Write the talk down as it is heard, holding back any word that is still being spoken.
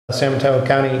San Mateo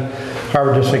County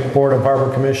Harbor District Board of Harbor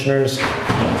Commissioners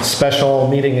special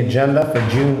meeting agenda for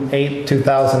June 8,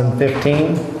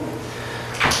 2015.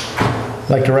 I'd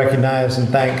like to recognize and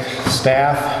thank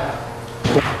staff,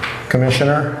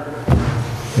 Commissioner,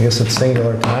 I guess it's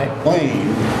singular tonight,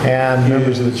 and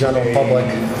members of the general public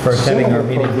for attending our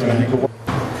meeting tonight.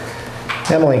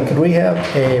 Emily, could we have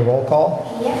a roll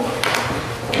call? Yep.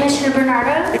 Commissioner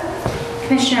Bernardo,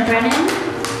 Commissioner Brennan,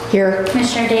 here.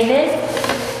 Commissioner David,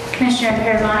 Commissioner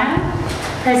Paramano,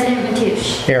 President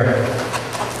Mateusz. Here.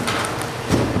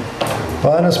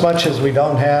 Well, inasmuch as we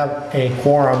don't have a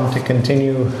quorum to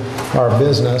continue our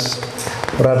business,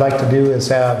 what I'd like to do is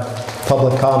have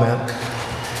public comment,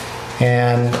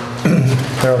 and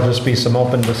there will just be some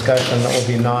open discussion that will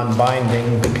be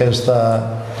non-binding because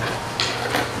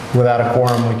without a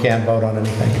quorum we can't vote on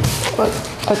anything.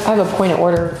 I have a point of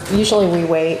order. Usually we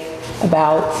wait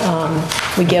about,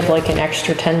 we give like an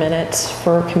extra 10 minutes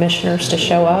for commissioners to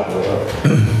show up.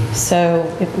 So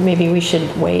maybe we should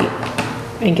wait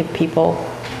and give people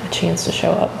a chance to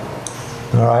show up.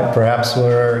 All right, perhaps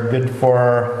we're good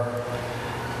for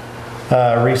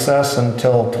recess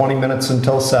until 20 minutes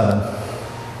until 7.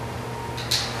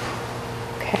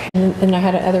 Okay, and I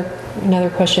had another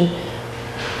question.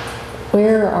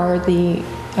 Where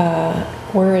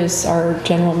is our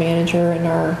general manager and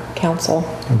our council?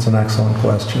 That's an excellent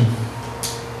question.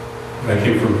 I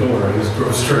came from Pillar, I just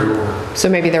drove straight over. So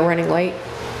maybe they're running late? I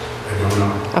don't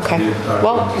know. Okay,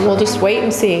 well, we'll just wait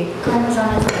and see. Glenn was on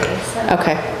his way, so.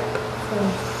 Okay.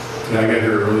 Yeah, I got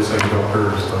here early so I could help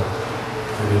her, so I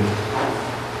did.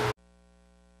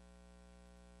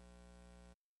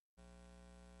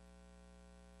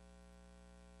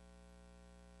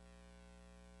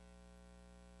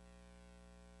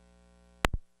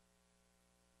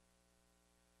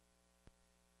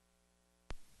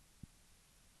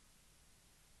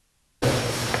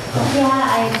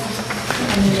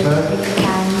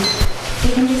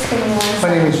 You can just give me one. My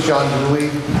name is John Dooley,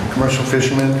 commercial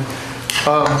fisherman.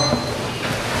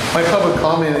 My public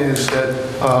comment is that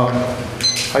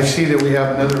I see that we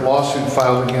have another lawsuit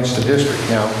filed against the district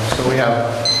now. So we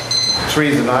have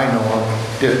 3 that I know of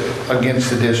against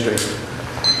the district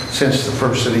since the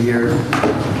first of the year.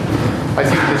 I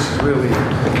think this is really a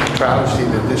travesty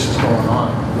that this is going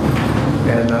on.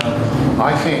 And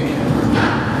I think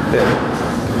that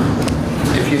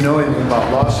if you know anything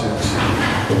about lawsuits,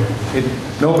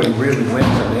 nobody really wins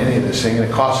on any of this thing, and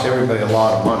it costs everybody a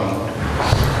lot of money.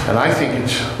 And I think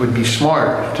it would be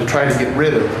smart to try to get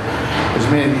rid of as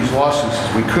many of these lawsuits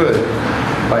as we could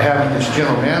by having this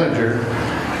general manager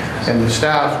and the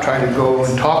staff try to go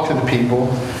and talk to the people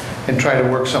and try to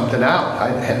work something out.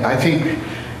 I think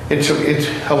it's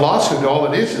a lawsuit. All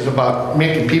it is about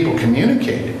making people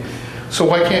communicate. So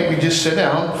why can't we just sit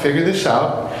down, figure this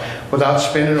out without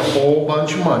spending a whole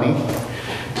bunch of money,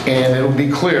 and it'll be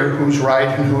clear who's right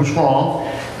and who's wrong.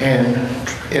 And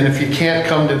if you can't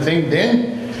come to think,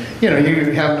 then you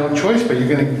have no choice, but you're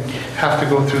going to have to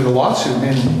go through the lawsuit.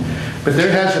 But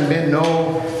there hasn't been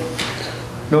no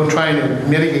trying to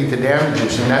mitigate the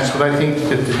damages, and that's what I think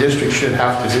that the district should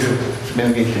have to do,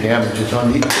 mitigate the damages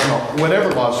on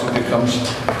whatever lawsuit that comes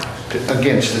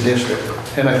against the district.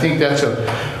 And I think that's a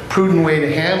prudent way to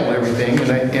handle everything.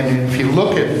 And if you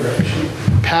look at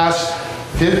past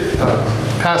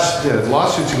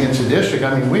lawsuits against the district,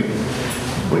 I mean, we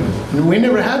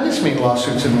never had this many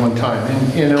lawsuits in one time,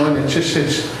 and and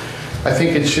I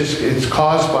think it's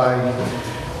caused by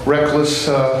reckless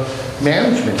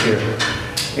management here,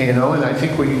 and I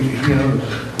think we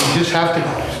just have to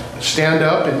stand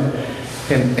up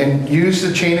and use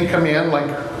the chain of command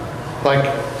like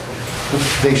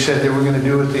they said they were going to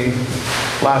do at the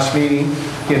last meeting,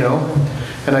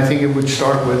 and I think it would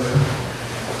start with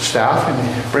staff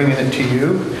and bringing it to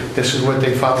you. This is what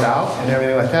they found out and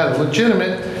everything like that.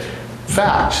 Legitimate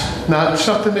facts, not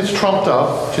something that's trumped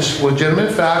up, just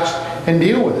legitimate facts, and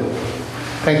deal with it.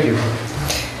 Thank you.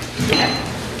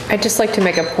 I'd just like to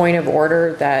make a point of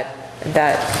order that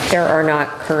there are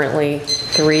not currently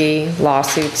 3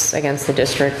 lawsuits against the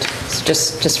district,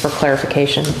 just for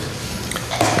clarification.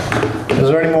 Is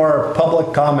there any more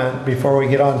public comment before we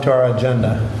get on to our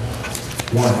agenda?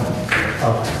 One.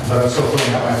 But I'm still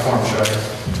filling out my form, should I?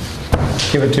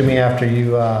 Give it to me after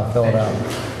you fill it out.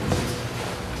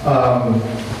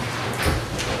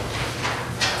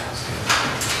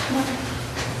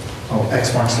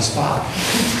 X marks the spot.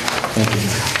 Thank you.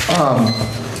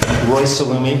 Roy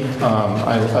Salumi.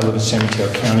 I live in San Mateo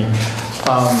County.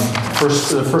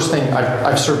 The first thing,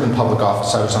 I've served in public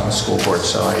office. I was on the school board,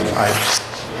 so I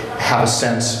have a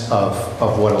sense of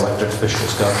what elected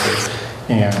officials go through.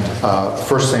 And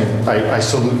first thing, I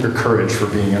salute your courage for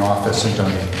being in office and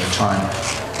donating your time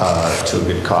to a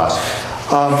good cause.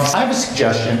 I have a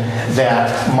suggestion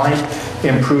that might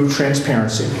improve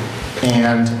transparency.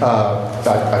 And I've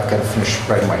got to finish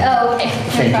writing my. Oh, okay.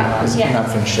 Thank No you. problem. I'm Yeah.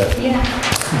 not finished yet. Yeah.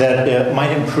 That it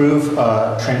might improve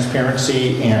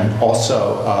transparency and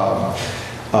also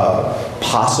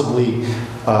possibly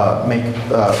make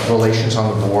relations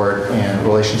on the board and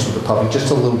relations with the public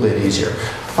just a little bit easier.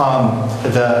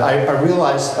 I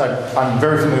realize I'm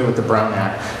very familiar with the Brown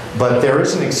Act, but there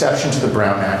is an exception to the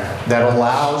Brown Act that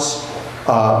allows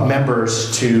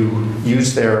members to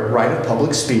use their right of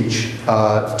public speech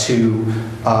for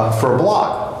a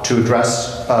blog to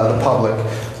address the public.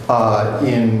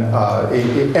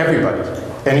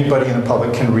 Anybody in the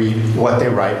public can read what they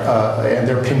write and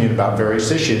their opinion about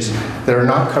various issues that are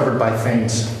not covered by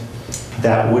things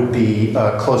that would be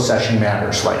closed session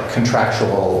matters like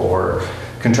contractual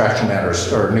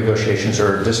matters or negotiations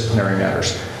or disciplinary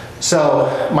matters. So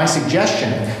my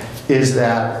suggestion is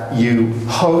that you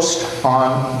host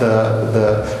on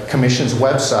the commission's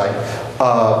website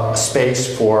space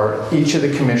for each of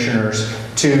the commissioners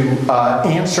to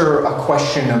answer a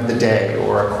question of the day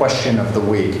or a question of the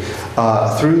week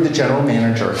through the general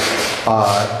manager,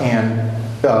 and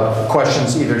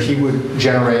questions either he would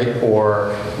generate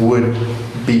or would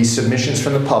be submissions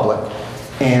from the public,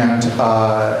 and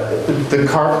the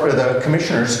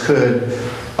commissioners could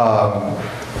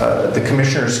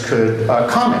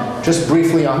comment just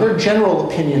briefly on their general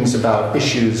opinions about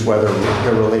issues, whether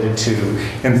they're related to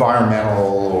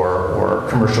environmental or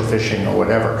commercial fishing or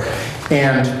whatever.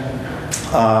 And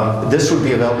this would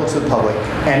be available to the public,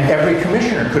 and every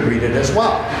commissioner could read it as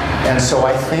well. And so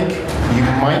I think you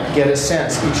might get a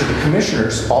sense, each of the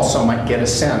commissioners also might get a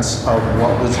sense of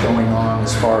what was going on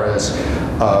as far as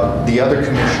the other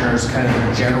commissioners' kind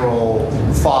of general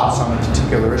thoughts on a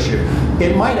particular issue.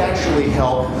 It might actually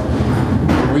help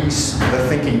grease the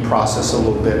thinking process a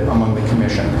little bit among the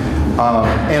commission.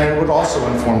 And it would also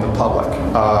inform the public.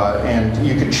 And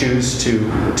you could choose to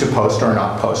post or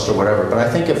not post or whatever. But I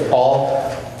think if all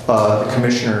the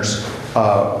commissioners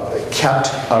kept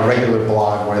a regular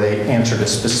blog where they answered a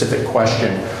specific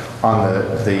question on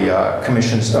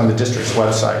the district's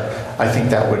website, I think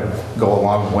that would go a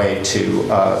long way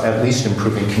to at least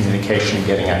improving communication and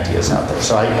getting ideas out there.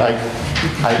 So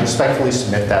I respectfully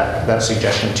submit that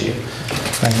suggestion to you.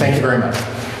 Thank you very much.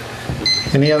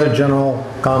 Any other general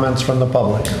comments from the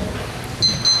public?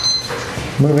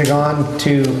 Moving on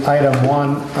to item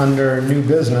 1 under new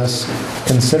business,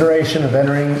 consideration of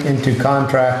entering into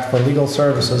contract for legal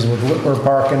services with Whitwer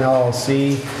Parkin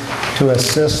LLC to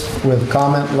assist with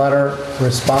comment letter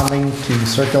responding to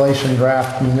circulation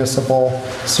draft municipal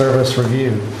service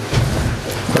review.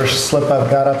 First slip I've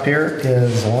got up here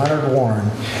is Leonard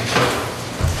Warren.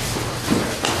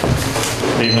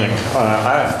 Good evening.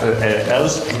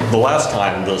 As the last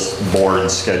time this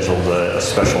board scheduled a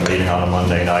special meeting on a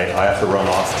Monday night, I have to run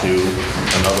off to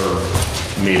another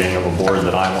meeting of a board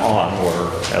that I'm on,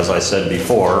 or as I said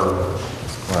before,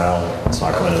 well, let's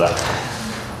not go into that.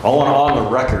 I want on the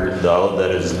record, though, that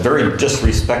it is very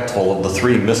disrespectful of the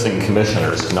 3 missing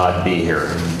commissioners to not be here.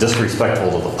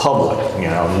 Disrespectful to the public, you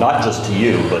know, not just to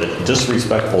you, but it's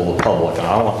disrespectful to the public, and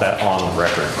I want that on the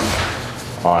record.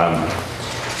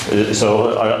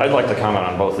 So I'd like to comment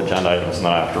on both agenda items and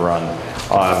then I have to run.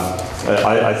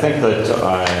 I think that,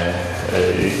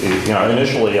 you know,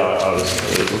 initially I was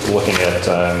looking at,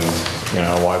 you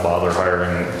know, why bother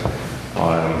hiring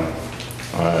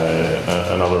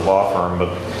another law firm,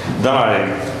 but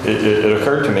then it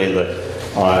occurred to me that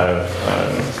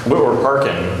Whitwer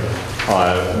Parkin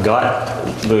got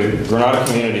the Granada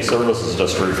Community Services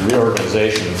District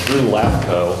reorganization through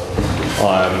LAFCO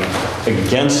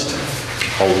against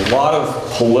a lot of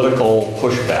political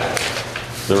pushback.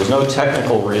 There was no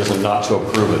technical reason not to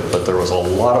approve it, but there was a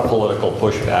lot of political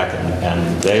pushback,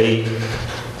 and they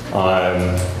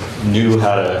knew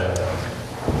how to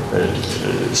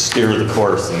steer the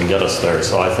course and get us there.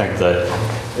 So I think that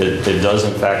it does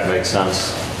in fact make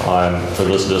sense for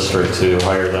this district to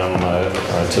hire them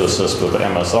to assist with the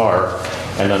MSR.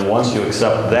 And then once you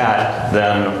accept that,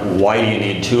 then why do you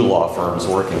need 2 law firms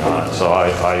working on it? So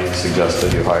I suggest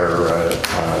that you hire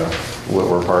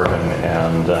Whitwer Parkin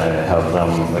and have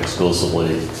them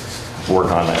exclusively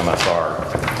work on the MSR.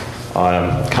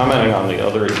 Commenting on the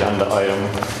other agenda item,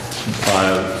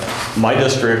 my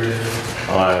district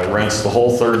rents the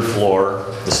whole 3rd floor.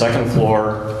 The 2nd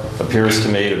floor appears to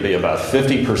me to be about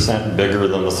 50% bigger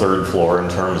than the 3rd floor in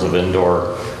terms of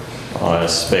indoor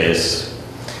space.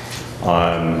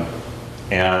 And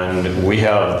we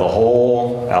have the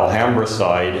whole Alhambra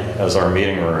side as our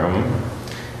meeting room.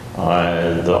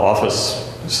 The office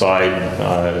side,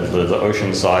 the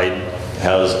ocean side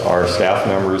has our staff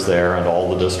members there and all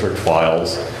the district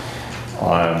files,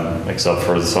 except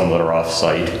for some that are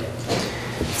off-site.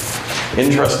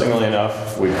 Interestingly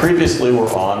enough, we previously were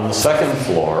on the second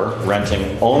floor,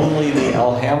 renting only the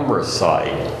Alhambra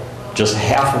side, just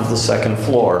half of the second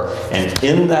floor, and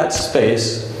in that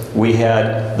space, we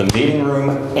had the meeting room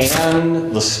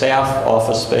and the staff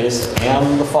office space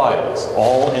and the files,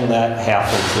 all in that half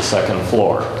of the second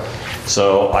floor.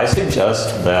 So I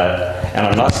suggest that, and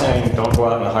I'm not saying don't go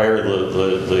out and hire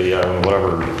the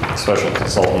whatever special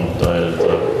consultant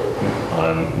the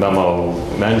memo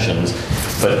mentions,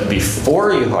 but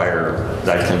before you hire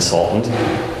that consultant,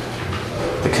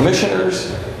 the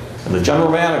commissioners and the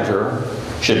general manager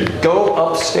should go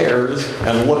upstairs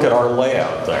and look at our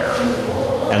layout there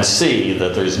and see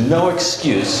that there's no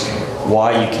excuse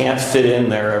why you can't fit in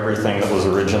there everything that was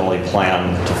originally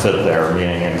planned to fit there,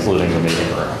 meaning including the meeting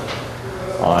room.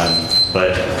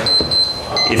 But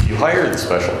if you hire the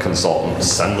special consultant,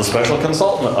 send the special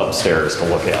consultant upstairs to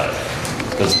look at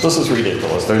it. Because this is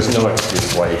ridiculous. There's no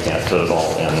excuse why you can't fit it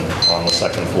all in on the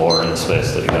second floor in the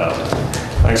space that you have.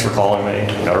 Thanks for calling me.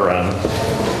 Gotta run.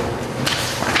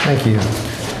 Thank you.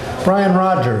 Brian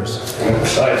Rogers. I'm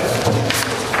excited.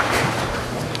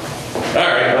 All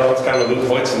right, well, it's kind of a moot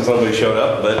point since nobody showed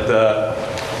up, but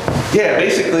yeah,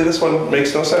 basically this one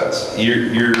makes no sense.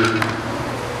 You're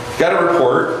got a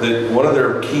report that one of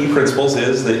their key principles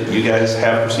is that you guys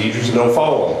have procedures and don't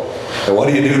follow them. And what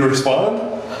do you do to respond?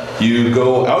 You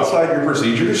go outside your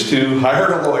procedures to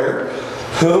hire a lawyer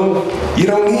whom you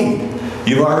don't need.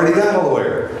 You've already got a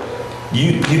lawyer.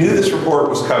 You knew this report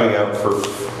was coming out for,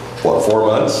 what, 4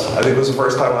 months? I think it was the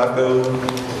first time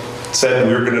LAFCO said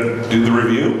we were going to do the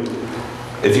review.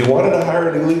 If you wanted to hire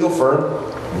a new legal firm,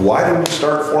 why didn't you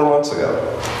start 4 months ago?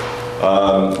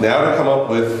 Now to come up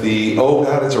with the, oh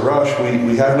God, it's a rush,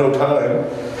 we have no time,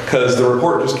 because the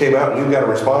report just came out and we've got to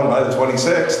respond by the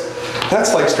 26th.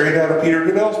 That's like straight out of Peter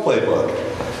Goodell's playbook.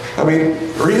 I mean,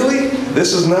 really?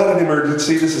 This is not an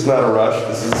emergency, this is not a rush,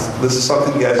 this is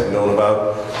something you guys have known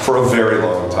about for a very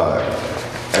long time.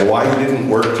 And why you didn't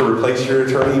work to replace your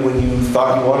attorney when you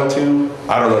thought you wanted to,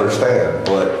 I don't understand,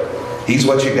 but he's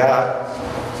what you got.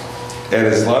 And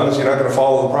as long as you're not going to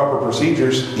follow the proper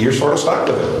procedures, you're sort of stuck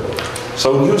with it.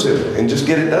 So use it and just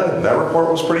get it done. That report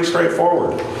was pretty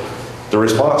straightforward. The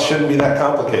response shouldn't be that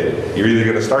complicated. You're either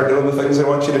going to start doing the things they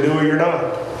want you to do or you're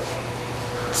not.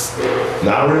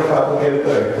 Not a real complicated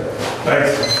thing.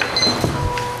 Thanks.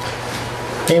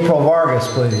 April Vargas,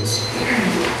 please.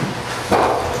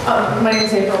 My name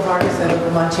is April Vargas. I live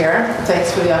in Montero.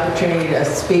 Thanks for the opportunity to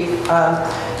speak.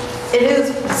 It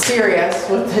is serious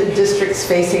what the district's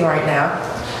facing right now,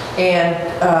 and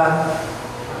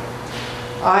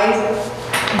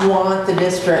I want the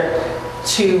district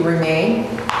to remain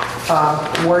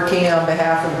working on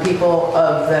behalf of the people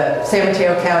of the San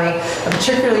Mateo County, and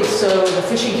particularly so the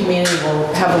fishing community will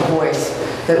have a voice,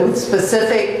 that with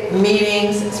specific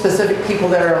meetings, specific people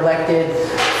that are elected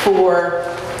for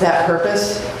that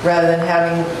purpose, rather than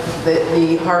having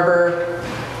the harbor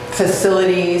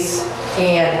facilities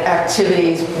and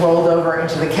activities rolled over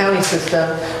into the county system,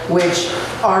 which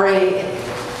already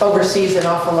oversees an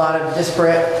awful lot of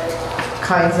disparate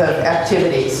kinds of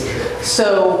activities.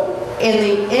 So in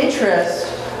the interest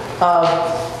of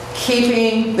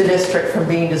keeping the district from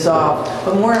being dissolved,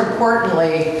 but more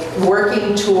importantly,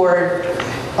 working toward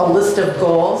a list of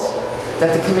goals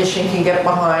that the commission can get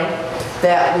behind,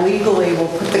 that legally will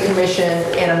put the commission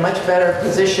in a much better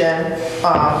position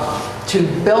to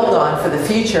build on for the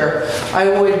future, I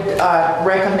would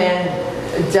recommend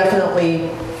definitely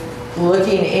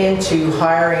looking into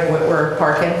hiring Whitwer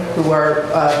Parkin, who are,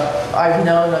 I've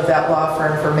known of that law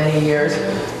firm for many years.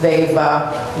 They've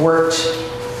worked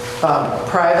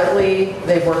privately,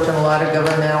 they've worked in a lot of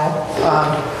governmental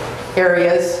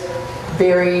areas,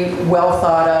 very well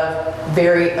thought of,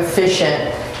 very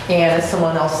efficient, and as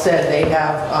someone else said, they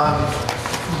have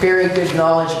very good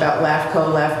knowledge about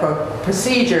LAFCO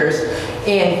procedures,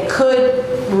 and could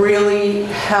really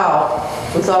help,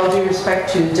 with all due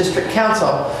respect to district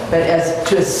council, but as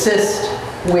to assist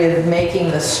with making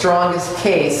the strongest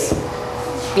case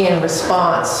in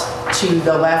response to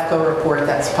the LAFCO report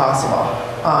that's possible.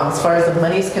 As far as the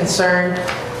money's concerned,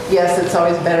 yes, it's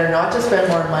always better not to spend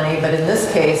more money, but in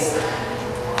this case,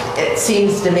 it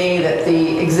seems to me that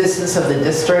the existence of the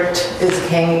district is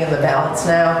hanging in the balance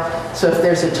now. So if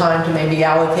there's a time to maybe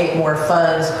allocate more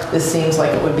funds, this seems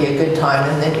like it would be a good time.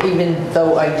 And then even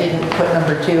though I didn't put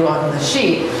number 2 on the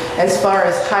sheet, as far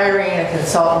as hiring a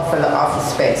consultant for the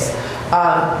office space,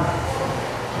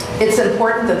 It's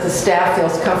important that the staff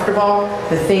feels comfortable,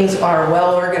 that things are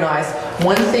well organized.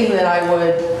 One thing that I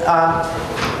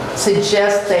would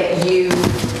suggest that you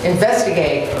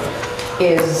investigate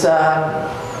is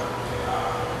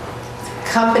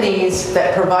companies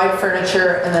that provide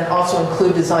furniture and then also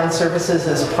include design services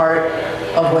as part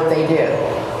of what they do.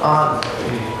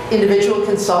 Individual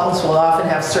consultants will often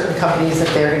have certain companies that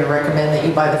they're going to recommend that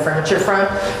you buy the furniture from.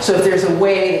 So if there's a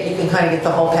way that you can kind of get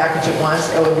the whole package at once,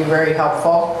 it would be very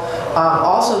helpful.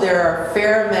 Also, there are a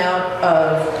fair amount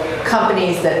of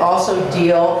companies that also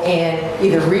deal in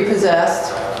either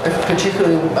repossessed,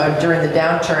 particularly during the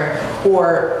downturn,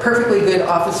 or perfectly good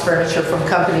office furniture from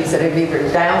companies that have either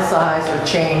downsized or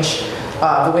changed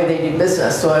the way they do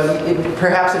business. So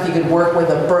perhaps if you could work with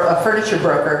a furniture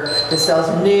broker that sells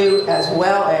new as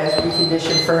well as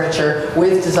reconditioned furniture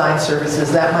with design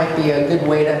services, that might be a good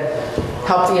way to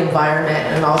help the environment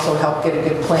and also help get a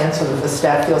good plan so that the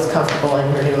staff feels comfortable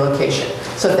in your new location.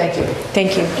 So thank you.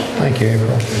 Thank you. Thank you,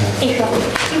 April. April, do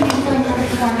you fill in the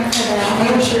form for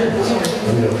the... Sure.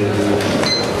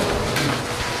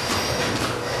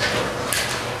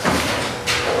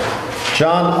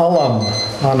 John Ullum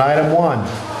on item 1.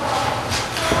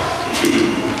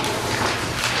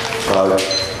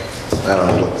 I don't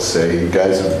know what to say. You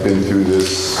guys have been through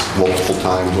this multiple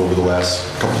times over the last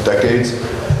couple decades.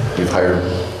 You've hired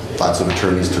lots of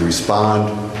attorneys to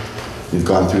respond. You've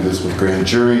gone through this with grand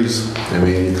juries. I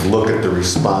mean, you can look at the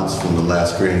response from the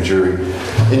last grand jury,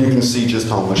 and you can see just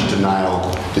how much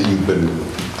denial that you've been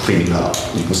cleaning up.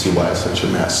 You can see why it's such a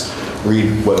mess.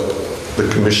 Read what the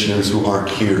commissioners who aren't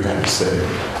here had to say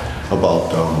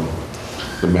about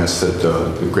the mess that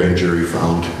the grand jury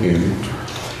found. And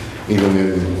even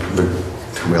in the,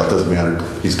 well, it doesn't matter,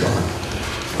 he's gone.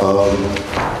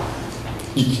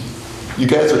 You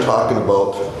guys are talking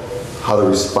about how to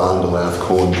respond to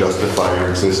LAFCO and justify your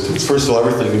existence. First of all,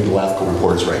 everything in the LAFCO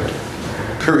report's right.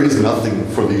 There is nothing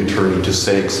for the attorney to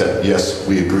say except, yes,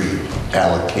 we agree.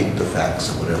 Allocate the facts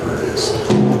or whatever it is.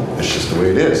 That's just the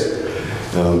way it is.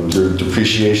 Your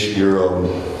depreciation, your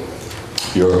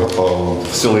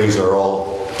facilities are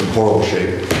all in horrible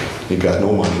shape. You've got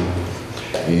no money,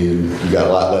 and you got a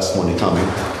lot less money coming.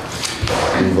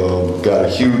 You've got a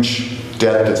huge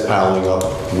debt that's piling up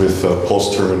with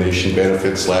post-termination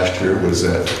benefits. Last year was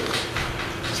at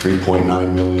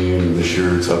 3.9 million, and this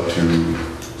year it's up to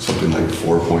something like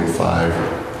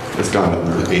 4.5. It's gone up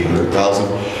nearly 800,000.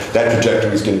 That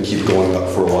trajectory is going to keep going up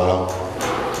for a while.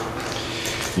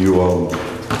 You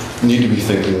need to be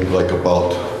thinking like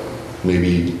about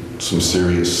maybe some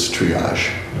serious triage.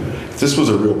 If this was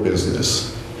a real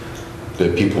business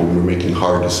that people were making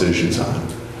hard decisions on,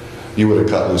 you would have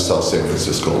cut loose South San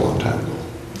Francisco a long time ago.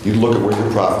 You'd look at where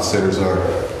your profit centers are,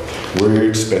 where your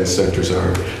expense centers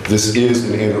are. This is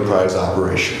an enterprise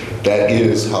operation. That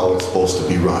is how it's supposed to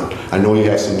be run. I know you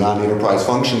have some non-enterprise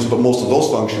functions, but most of those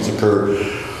functions occur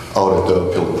out at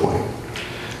the Pillar Point.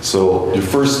 So your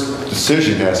first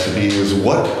decision has to be is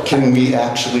what can we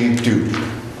actually do?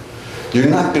 You're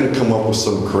not going to come up with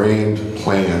some grand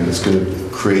plan that's going to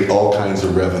create all kinds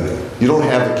of revenue. You don't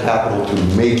have the capital to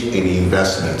make any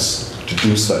investments to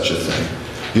do such a thing.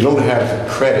 You don't have the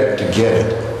credit to get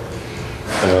it.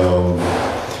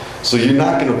 So you're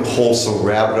not going to pull some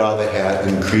rabbit out of the hat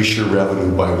and increase your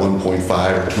revenue by 1.5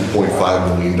 or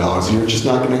 $2.5 million a year. It's just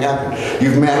not going to happen.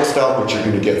 You've maxed out what you're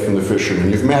going to get from the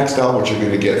fishermen. You've maxed out what you're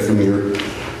going to get from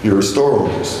your store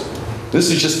owners. This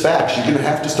is just facts. You're going to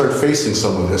have to start facing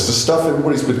some of this. The stuff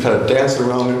everybody's been kind of dancing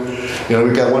around it. You know,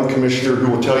 we've got one commissioner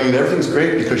who will tell you that everything's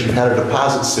great because you've had a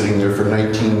deposit sitting there for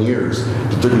 19 years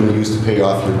that they're going to use to pay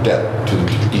off your debt to the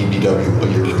DBW a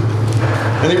year.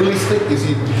 And they really think,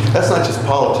 that's not just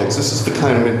politics. This is the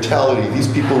kind of mentality. These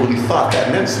people really thought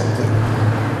that meant something.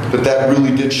 But that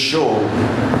really did show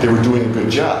they were doing a good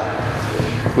job.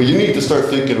 Well, you need to start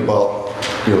thinking about,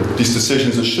 you know, these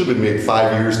decisions that should have been made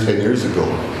 5 years, 10 years ago.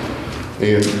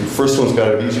 And the first one's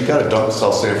got to be, you've got to dump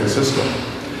South San Francisco.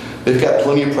 They've got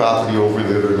plenty of property over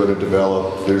there they're going to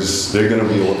develop. They're going to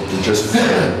be able to do just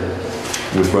fine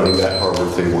with running that harbor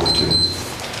if they want to.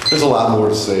 There's a lot more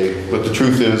to say, but the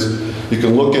truth is, you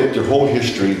can look at the whole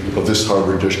history of this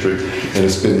harbor district, and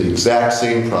it's been the exact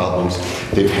same problems.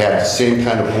 They've had the same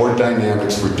kind of board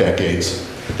dynamics for decades.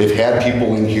 They've had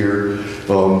people in here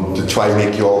to try and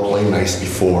make you all play nice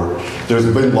before. There's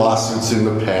been lawsuits in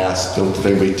the past. Don't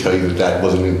anybody tell you that that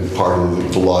wasn't part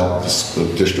of the law of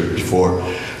the district before.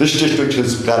 This district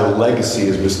has got a legacy,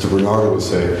 as Mr. Bernardo would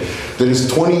say, that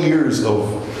is 20 years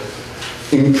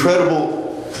of incredible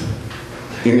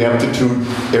ineptitude,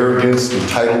 arrogance,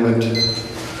 entitlement.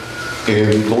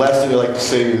 And the last thing I like to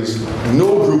say is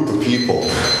no group of people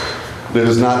that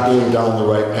is not going down the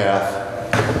right path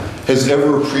has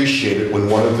ever appreciated when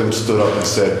one of them stood up and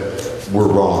said, we're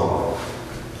wrong.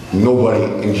 Nobody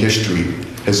in history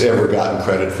has ever gotten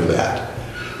credit for that.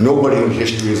 Nobody in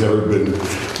history has ever been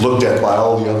looked at by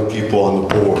all the other people on the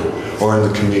board, or in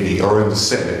the committee, or in the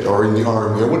Senate, or in the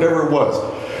Army, or whatever it was.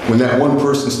 When that one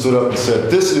person stood up and said,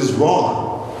 this is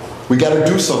wrong, we got to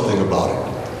do something about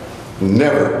it.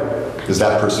 Never is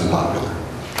that person popular.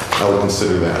 I would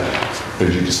consider that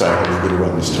as you decide how you're going to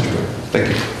run this district. Thank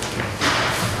you.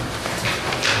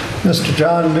 Mr.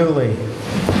 John Dooley.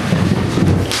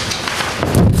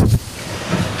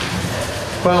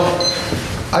 Well,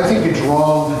 I think it's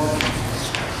wrong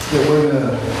that we're going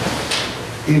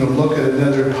to even look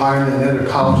at hiring another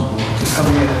constable to come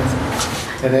in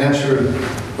and answer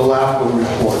the LAFCO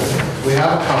report. We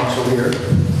have a council here,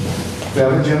 we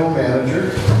have a general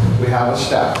manager, we have a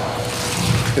staff.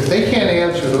 If they can't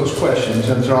answer those questions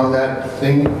and they're on that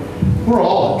thing, we're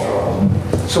all in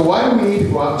trouble. So why do we need to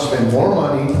go out and spend more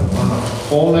money on a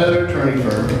whole nother attorney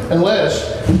firm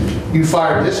unless you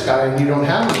fire this guy and you don't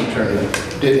have an attorney?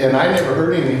 And I never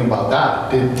heard anything about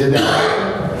that. Did that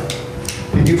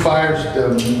happen? Did you fire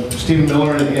Stephen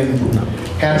Miller and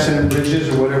Hanson and Bridges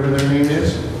or whatever their name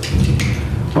is?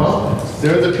 Well,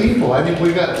 they're the people. I think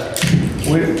we've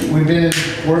been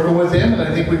working with them, and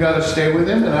I think we got to stay with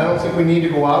them, and I don't think we need to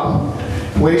go out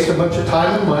and waste a bunch of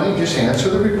time and money. Just answer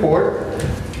the report,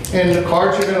 and the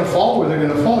cards are going to fall where they're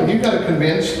going to fall. You've got to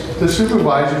convince the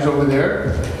supervisors over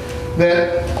there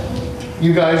that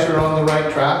you guys are on the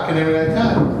right track and everything like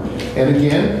that. And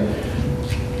again,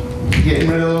 getting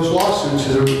rid of those lawsuits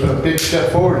is a big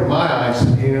step forward in my eyes.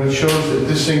 You know, it shows that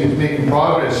this thing is making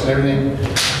progress and everything.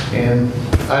 And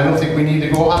I don't think we need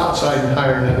to go outside and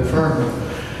hire another firm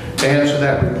to answer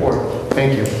that report.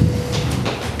 Thank you.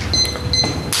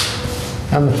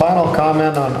 And the final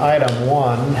comment on item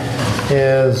 1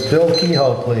 is Bill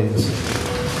Kehoe, please.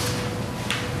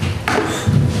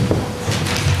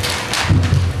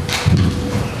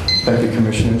 Thank you,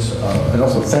 Commissioners. And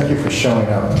also thank you for showing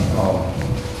up.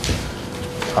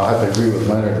 I have to agree with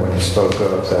Leonard when he spoke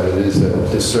up that it is a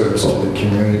disservice to the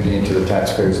community and to the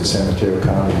taxpayers of San Mateo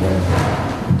County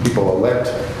when people elect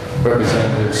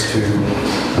representatives to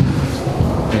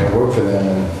work for them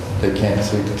and they can't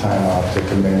take the time out to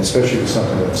come in, especially with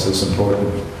something that's this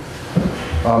important.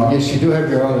 Yes, you do have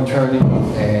your own attorney,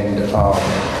 and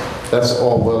that's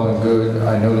all well and good.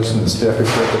 I noticed in the staff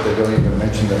report that they don't even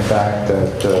mention the fact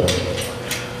that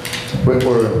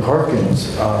Whitworth and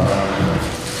Parkins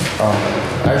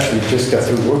actually just got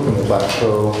through working with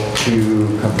LAFCO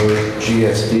to convert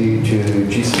GSD to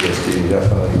GCSD,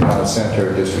 definitely not a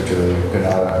sanitary district to the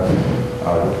Granada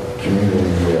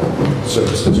Community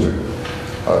Service District.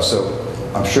 So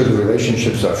I'm sure the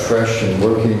relationships are fresh and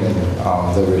working,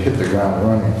 and they would hit the ground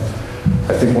running.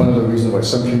 I think one of the reasons why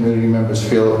some community members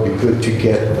feel it would be good to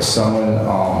get someone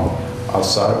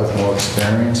outside with more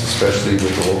experience, especially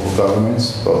with the local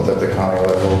governments, both at the county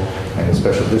level and the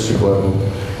special district level,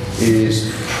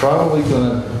 is probably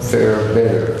going to fare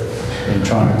better in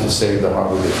trying to save the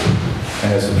harbor district.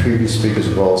 And as the previous speakers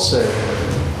have all said,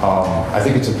 I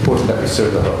think it's important that we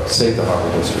save the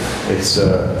harbor district.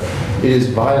 It is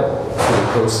vital to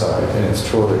the coast side and its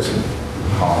tourism,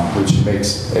 which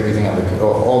makes everything on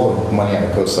all the money on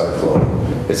the coast side flow.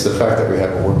 It's the fact that we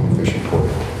have a working fishing port.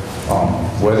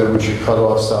 Whether we should cut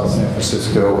off South San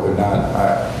Francisco or not,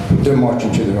 they're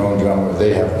marching to their own drummer.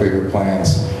 They have bigger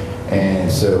plans,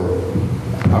 and so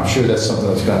I'm sure that's something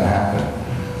that's going to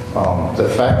happen. The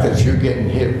fact that you're getting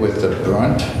hit with the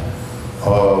brunt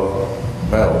of,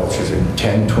 well,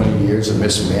 10, 20 years of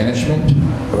mismanagement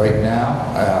right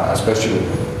now, especially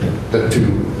with the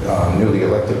two newly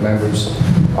elected members,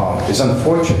 is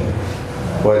unfortunate.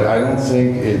 But I don't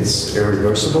think it's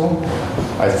irreversible.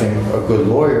 I think a good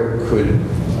lawyer could,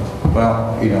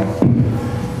 well,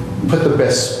 put the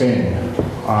best spin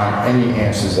on any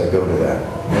answers that go to that.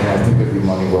 And I think it'd be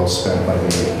money well spent, like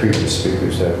the previous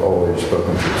speakers have always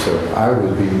spoken to. So I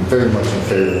would be very much in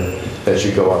favor that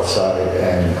you go outside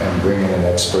and bring in an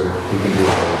expert who can do a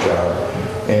better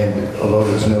job. And although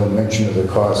there's no mention of the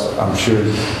cost, I'm sure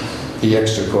the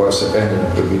extra costs of ending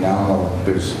it would be nominal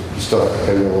because you still have to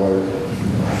pay your lawyer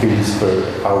fees for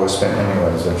hours spent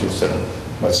anyways.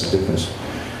 What's the difference?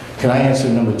 Can I answer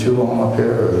number 2 while I'm up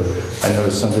here? Or I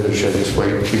noticed somebody that should just wait.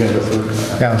 You're going to go through?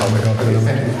 Yeah, I'm going to go through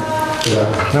number 2.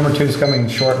 Yeah. Number 2 is coming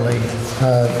shortly.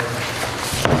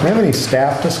 Do we have any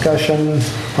staff discussion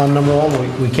on number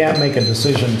 1? We can't make a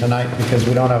decision tonight because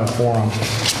we don't have a quorum.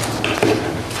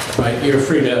 Right, you're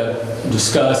free to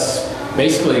discuss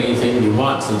basically anything you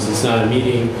want since it's not a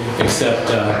meeting,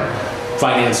 except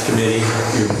Finance Committee,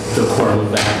 you're the quorum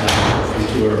of that, and you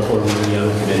two are a quorum of the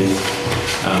other committee.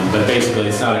 But basically,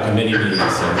 it's not a committee meeting, so,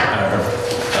 or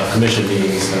a commission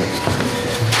meeting, so.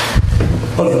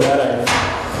 Other than that,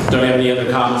 I don't have any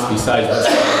other comments besides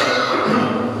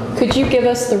that. Could you give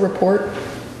us the report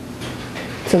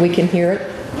so we can hear it?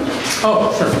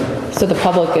 Oh, sure. So the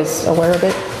public is aware of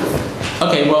it?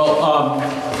 Okay, well,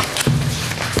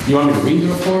 you want me to read the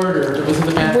report or to listen to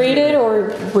the packet? Read it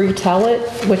or retell it,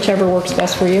 whichever works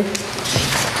best for you.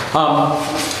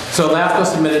 So LAFCO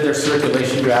submitted their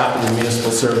circulation draft of the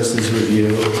municipal services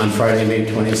review on Friday, May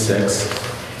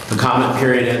 26th. The comment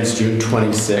period ends June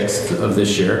 26th of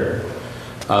this year.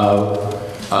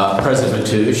 President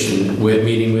Mateusz, with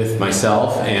meeting with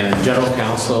myself and General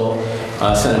Counsel,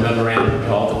 sent a memorandum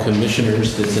to all the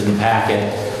commissioners that's in the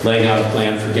packet, laying out a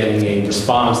plan for getting a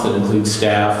response that includes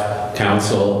staff,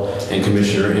 council, and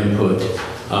commissioner input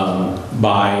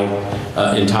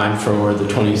in time for the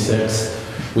 26th.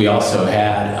 We also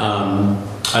had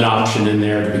an option in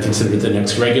there to be considered the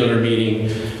next regular meeting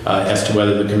as to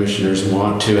whether the commissioners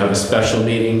want to have a special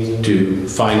meeting to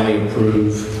finally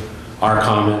approve our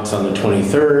comments on the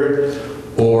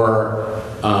 23rd, or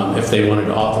if they wanted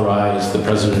to authorize the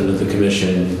president of the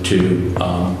commission to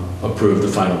approve the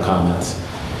final comments.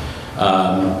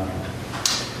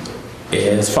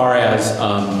 As far as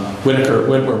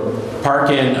Whitworth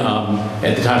Parkin,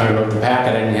 at the time I wrote the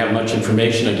packet, I didn't have much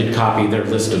information. I did copy their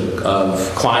list of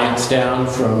clients down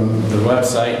from the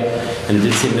website, and it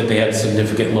did seem that they had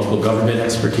significant local government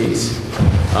expertise.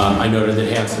 I noted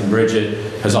that Hanson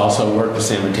Bridget has also worked with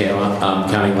San Mateo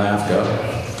County LAFCO.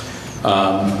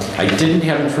 I didn't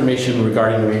have information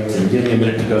regarding rates, and give me a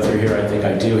minute to go through here. I think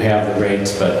I do have the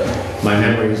rates, but my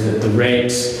memory is that the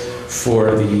rates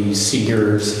for the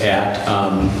seniors at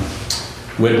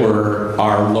Whitworth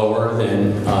are lower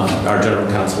than our general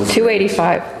counsel's.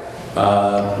 285.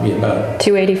 Yeah, about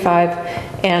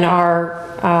 285, and our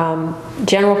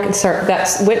general concern,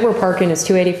 that's Whitworth Parkin is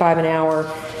 285 an hour.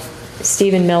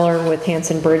 Stephen Miller with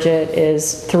Hanson Bridget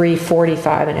is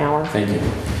 345 an hour. Thank you.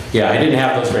 Yeah, I didn't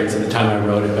have those rates at the time I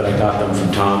wrote it, but I got them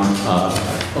from Tom.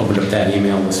 Opened up that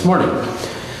email this morning.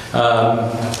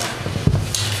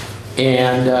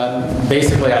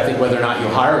 Basically, I think whether or not you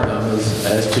hire them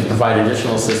is to provide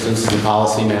additional assistance is a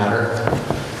policy matter.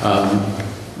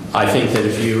 I think that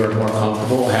if you are more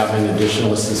comfortable having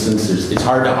additional assistance, it's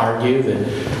hard to argue that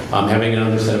having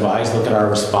another set of eyes look at our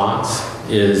response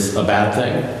is a bad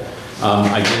thing.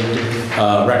 I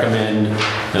did recommend,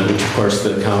 which of course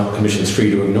the commission is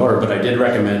free to ignore, but I did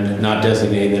recommend not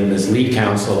designating them as lead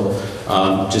counsel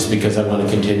just because I want to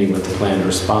continue with the planned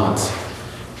response.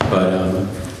 But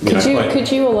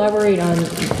could you elaborate on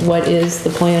what is the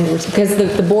plan? Because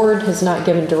the board has not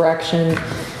given direction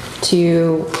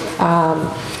to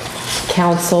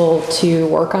council to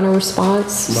work on a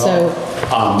response. Well,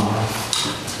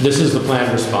 this is the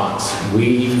planned response.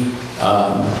 We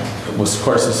was, of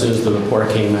course, as soon as the report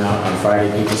came out on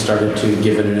Friday, people started to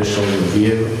give an initial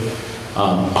review.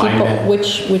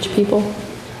 Which people?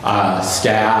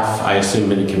 Staff. I assume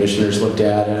many commissioners looked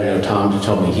at it. I know Tom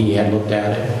told me he had looked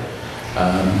at it.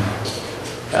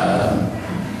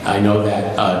 I know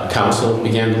that council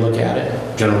began to look at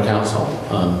it, general counsel.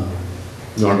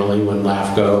 Normally when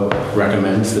LAFCO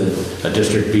recommends that a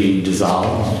district be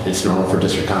dissolved, it's normal for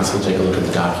district council to take a look at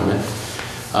the document.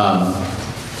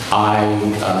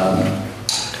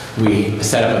 We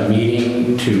set up a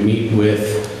meeting to meet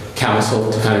with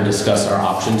council to kind of discuss our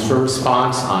options for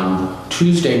response on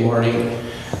Tuesday morning.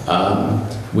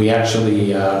 We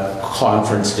actually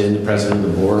conferenced in the president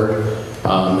of the board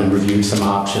and reviewed some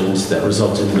options that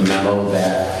resulted in the memo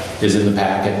that is in the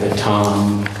packet that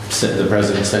Tom, the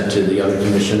president, sent to the other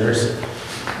commissioners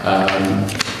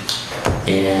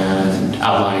and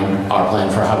outlined our plan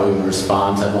for how we would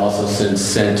respond. I've also since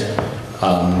sent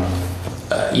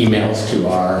emails to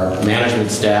our management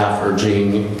staff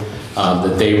urging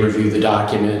that they review the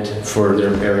document for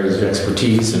their areas of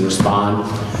expertise and respond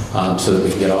so that we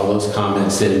can get all those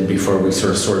comments in before we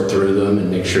sort of sort through them and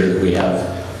make sure that we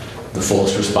have the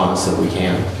fullest response that we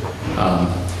can.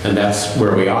 And that's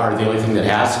where we are. The only thing that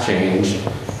has changed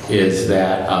is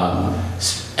that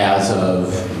as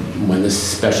of when this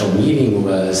special meeting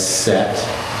was set,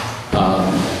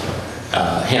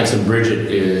 Hanson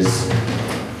Bridget is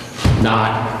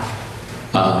not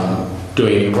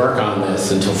doing any work on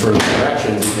this until further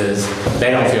direction because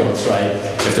they don't feel it's right.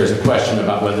 If there's a question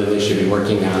about whether they should be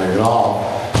working on it at all,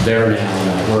 they're now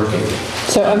not working.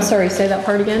 So I'm sorry, say that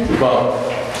part again? Well,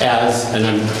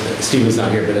 Stephen's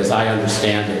not here, but as I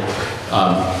understand it,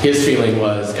 his feeling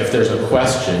was if there's a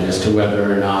question as to whether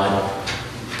or not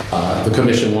The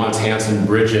commission wants Hanson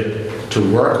Bridget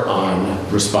to work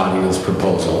on responding to this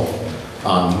proposal.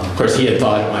 Of course, he had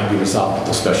thought it might be resolved at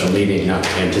the special meeting, not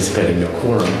anticipating no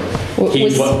quorum.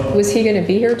 Was he going to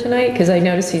be here tonight? Because I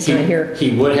noticed he's not here.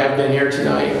 He would have been here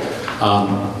tonight.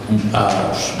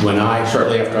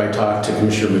 Shortly after I talked to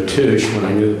Commissioner Mateusz, when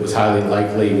I knew it was highly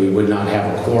likely we would not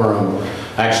have a quorum,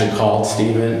 I actually called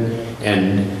Stephen,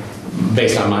 and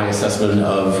based on my assessment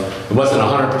of, it wasn't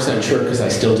 100% sure because I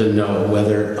still didn't know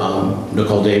whether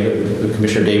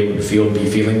Commissioner David would be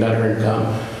feeling better and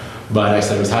come. But I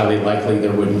said it was highly likely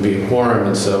there wouldn't be a quorum,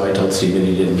 and so I told Stephen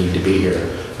he didn't need to be here.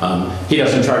 He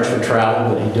doesn't charge for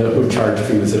travel, but he would charge if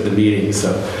he was at the meeting,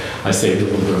 so I saved a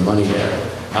little bit of money there.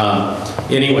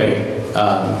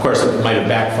 Of course, it might have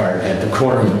backfired had the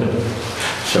quorum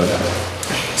showed up.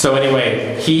 So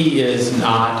anyway, he is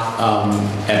not,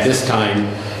 at this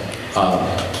time,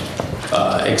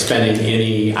 expending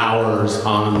any hours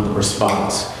on the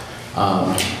response.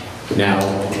 Now,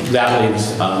 that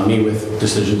leaves me with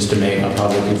decisions to make. I'll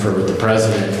probably confer with the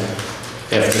president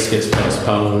if this gets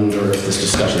postponed or if this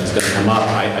discussion is going to come up.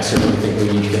 I certainly think we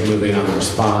need to get moving on the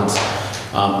response.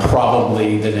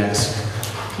 Probably the next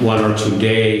 1 or 2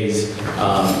 days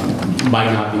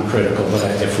might not be critical, but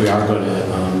if we are going to,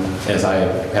 as I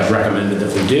have recommended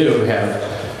that we do, have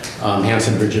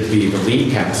Hanson Bridget be the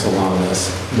lead counsel on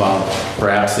this, while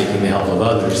perhaps seeking the help of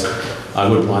others, I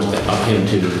wouldn't want him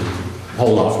to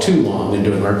hold off too long in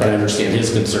doing work, but I understand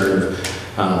his concern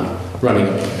of running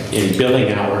any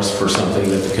billing hours for something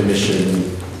that the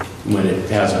commission, when it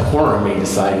has a quorum, may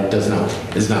decide it is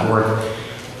not work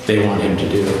they want him to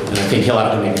do. And I think he'll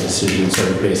have to make a decision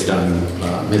sort of based on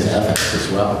his ethics as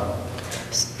well.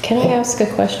 Can I ask a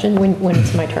question when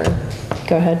it's my turn?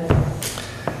 Go ahead.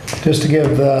 Just to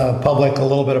give the public a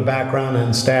little bit of background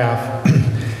and staff,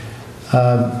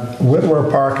 Whitwer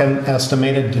Parkin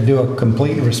estimated to do a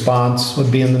complete response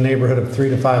would be in the neighborhood of $3,000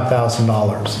 to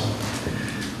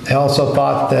 $5,000. They also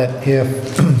thought that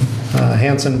if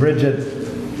Hanson Bridget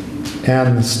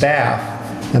and the staff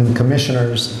and the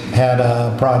commissioners had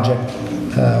a project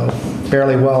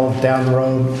fairly well down the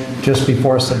road just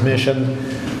before submission,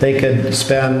 they could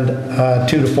spend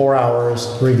 2 to 4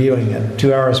 hours reviewing it.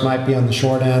 2 hours might be on the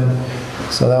short end,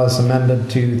 so that was amended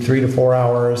to 3 to 4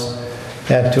 hours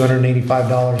at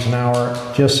 $285 an hour,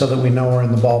 just so that we know we're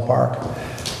in the ballpark.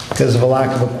 Because of a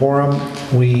lack of a quorum,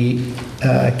 we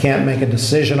can't make a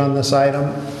decision on this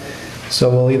item, so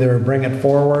we'll either bring it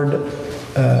forward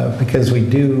because we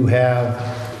do have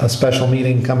a special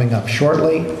meeting coming up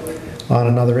shortly on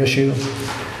another issue,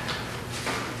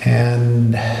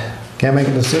 and can't make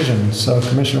a decision. So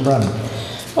Commissioner Brennan.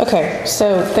 Okay,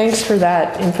 so thanks for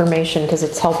that information, because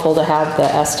it's helpful to have the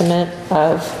estimate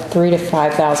of $3,000 to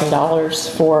 $5,000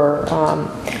 for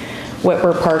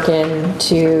Whitwer Parkin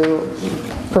to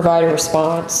provide a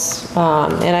response.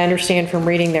 And I understand from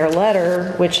reading their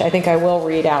letter, which I think I will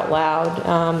read out loud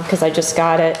because I just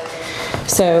got it.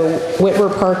 So Whitwer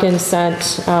Parkin sent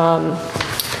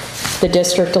the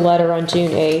district a letter on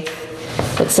June 8th.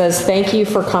 It says, "Thank you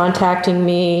for contacting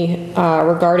me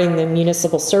regarding the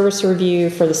municipal service review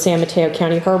for the San Mateo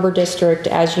County Harbor District.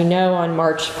 As you know, on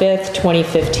March 5th,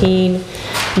 2015,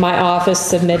 my office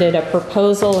submitted a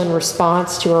proposal in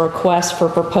response to a request for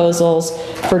proposals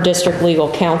for district legal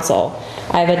counsel.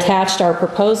 I've attached our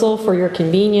proposal for your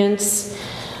convenience.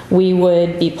 We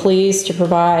would be pleased to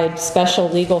provide special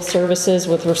legal services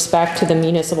with respect to the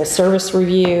municipal service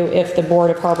review if the Board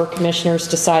of Harbor Commissioners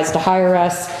decides to hire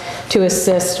us to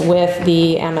assist with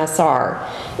the MSR.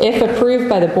 If approved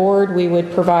by the board, we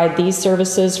would provide these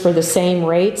services for the same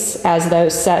rates as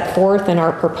those set forth in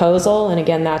our proposal." And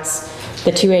again, that's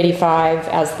the $285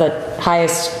 as the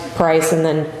highest price, and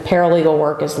then paralegal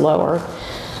work is lower.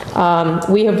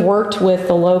 We have worked with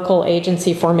the local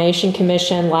agency formation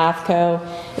commission, LAFCO,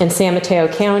 in San Mateo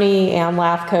County and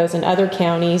LAFCOs in other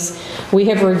counties. We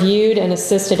have reviewed and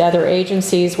assisted other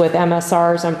agencies with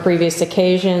MSRs on previous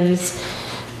occasions.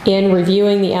 In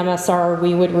reviewing the MSR,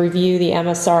 we would review the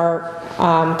MSR,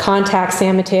 contact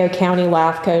San Mateo County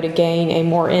LAFCO to gain a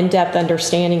more in-depth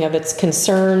understanding of its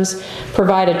concerns,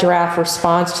 provide a draft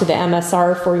response to the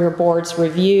MSR for your board's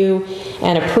review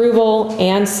and approval,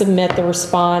 and submit the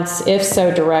response if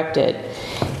so directed.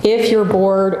 If your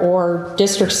board or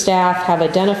district staff have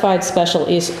identified special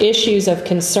issues of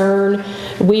concern,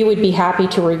 we would be happy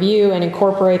to review and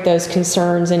incorporate those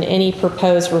concerns in any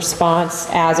proposed response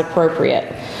as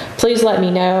appropriate. Please let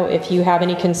me know if you have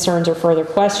any concerns or further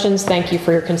questions. Thank you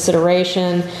for your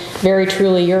consideration. Very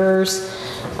truly yours,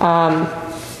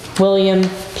 William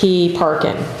P.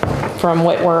 Parkin from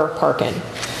Whitwer Parkin.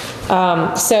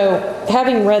 So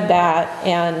having read that,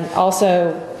 and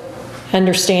also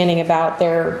understanding about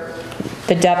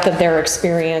the depth of their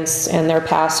experience and their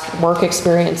past work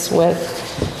experience with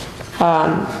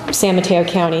San Mateo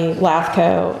County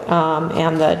LAFCO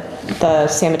and the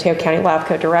San Mateo County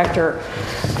LAFCO director,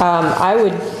 I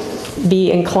would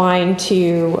be inclined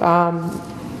to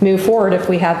move forward if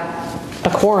we have a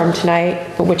quorum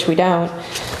tonight, which we don't,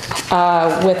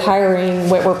 with hiring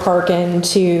Whitwer Parkin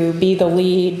to be the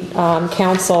lead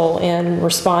counsel in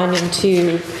responding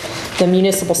to the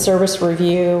Municipal Service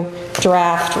Review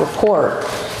draft report.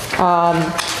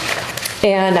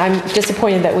 And I'm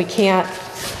disappointed that we can't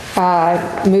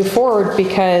move forward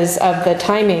because of the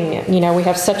timing. You know, we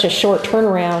have such a short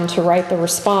turnaround to write the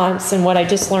response, and what I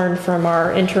just learned from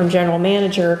our interim general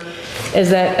manager is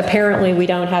that apparently we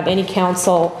don't have any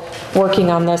counsel working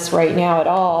on this right now at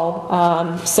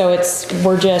all. So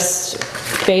we're just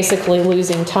basically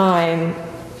losing time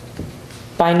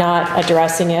by not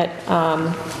addressing it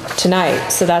tonight.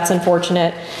 So that's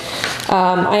unfortunate.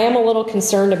 I am a little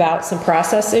concerned about some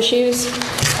process issues.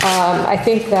 I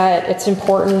think that it's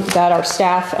important that our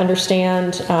staff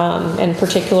understand, and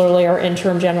particularly our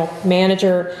interim general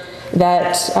manager,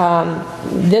 that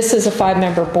this is a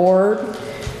 5-member board.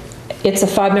 It's a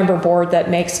 5-member board that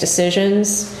makes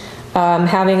decisions.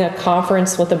 Having a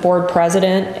conference with the board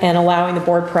president and allowing the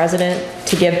board president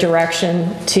to give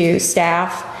direction to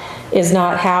staff is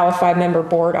not how a 5-member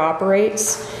board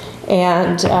operates.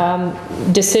 And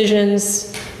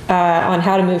decisions on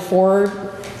how to move forward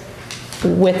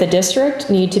with the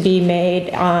district need to be made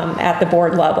at the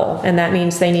board level, and that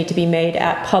means they need to be made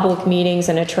at public meetings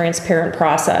and a transparent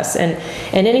process, and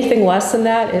anything less than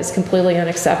that is completely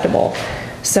unacceptable.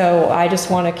 So I just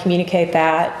want to communicate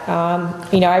that.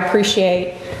 You know, I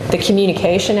appreciate the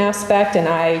communication aspect, and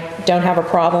I don't have a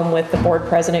problem with the board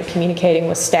president communicating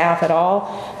with staff at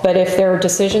all, but if there are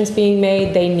decisions being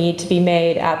made, they need to be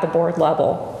made at the board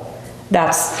level.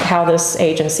 That's how this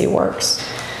agency works.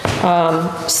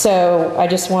 So I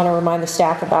just want to remind the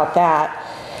staff about that.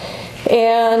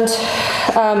 And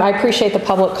I appreciate the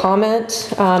public comment.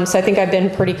 So I think I've been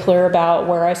pretty clear about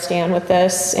where I stand with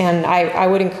this, and I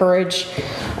would encourage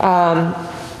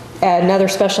another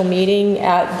special meeting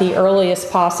at the earliest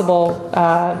possible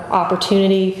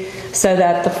opportunity so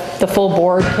that the full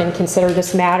board can consider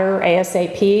this matter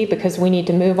ASAP, because we need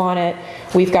to move on it.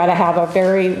 We've got to have a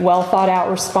very well thought out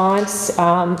response.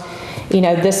 You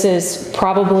know, this is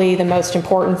probably the most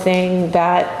important thing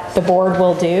that the board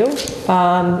will do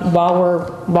while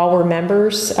we're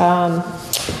members of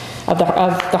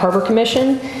the Harbor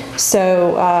Commission.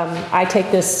 So I take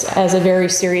this as a very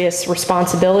serious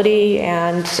responsibility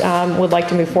and would like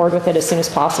to move forward with it as soon as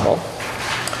possible.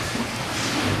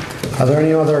 Are there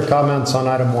any other comments on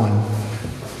item 1?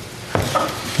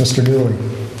 Mr. Dooley.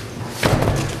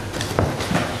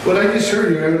 What I just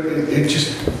heard you, it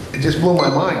just blew my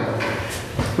mind.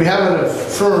 We have a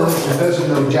firm that doesn't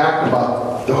know jack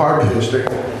about the Harbor District,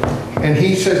 and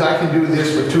he says I can do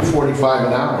this for $2.45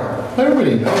 an hour.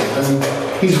 Everybody knows. I mean,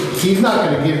 he's not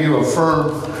going to give you a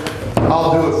firm,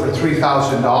 I'll do it for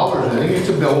 $3,000. I think it's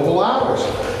a billable hours.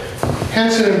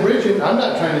 Henson and Bridget, I'm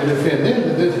not trying to defend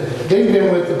them. They've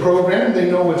been with the program. They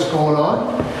know what's going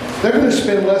on. They're going to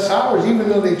spend less hours even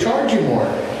though they charge you more.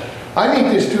 I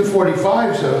think this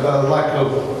 245 is like a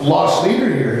lost leader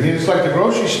here. It's like the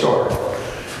grocery store.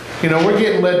 You know, we're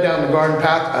getting led down the garden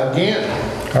path again.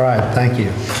 All right, thank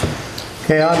you.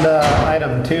 Okay, on to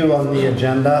item 2 on the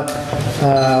agenda.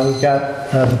 We've got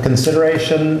consider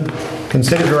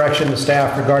direction to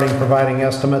staff regarding providing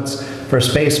estimates for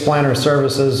space planner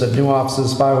services at new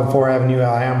offices, 504 Avenue,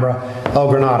 Alhambra, El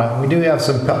Granada. We do have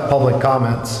some public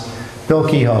comments. Bill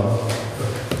Kehoe.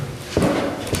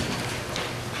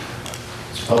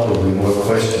 It's probably more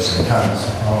questions than comments.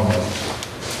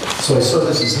 So I saw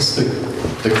this, is this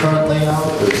the current layout,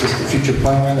 or is this the future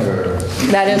plan, or?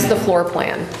 That is the floor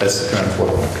plan. That's the current floor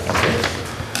plan, okay.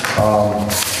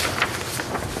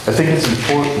 I think it's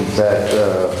important that,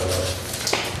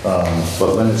 what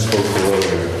Leonard spoke to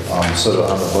earlier, sort of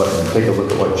on the button, take a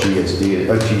look at what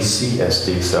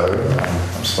GCSD, sorry,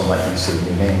 I'm still not used to the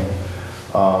new name.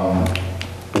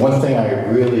 One thing I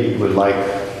really would like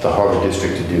the Harbor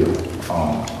District to do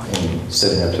in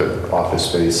setting up their office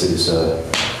space is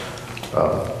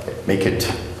make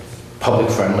it public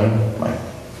friendly, like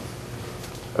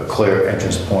a clear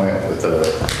entrance point with a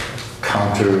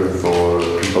counter for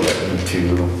people that need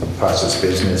to process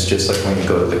business, just like when you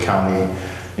go to the county,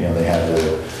 you know, they have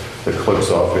the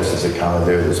clerk's office, there's a counter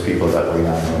there, there's people that wait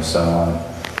on you and so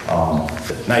on.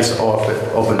 Nice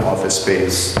open office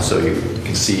space so you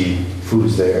can see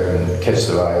who's there and catch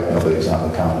their eye if nobody's on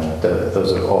the counter.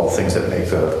 Those are all things that make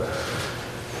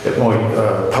more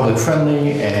public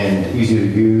friendly and easy to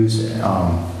use.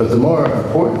 But the more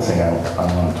important thing I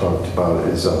want to talk about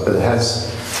is that it has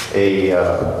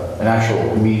an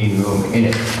actual meeting room in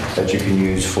it that you can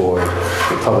use for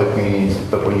the public meetings.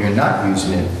 But when you're not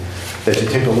using it, that you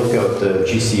take a look at the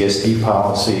GCSD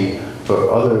policy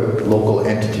for other local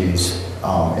entities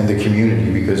in the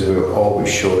community, because we're always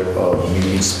short of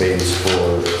meeting space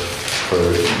for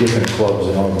different clubs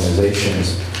and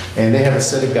organizations. And they have a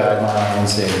set of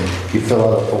guidelines, and you fill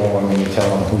out a form and you tell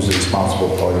them who's the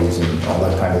responsible parties and all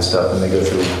that kind of stuff, and they go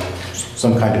through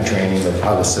some kind of training of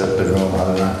how to set up the room, how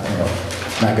to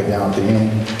knock it down at the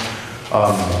end.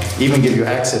 Even give you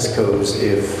access codes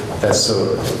if that's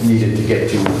so needed to get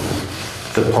to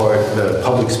the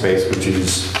public space, which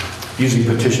is usually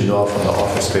partitioned off from the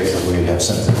office spaces where you have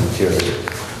sensitive material.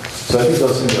 So I think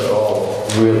those things are all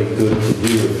really good to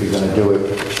do if you're going to do it,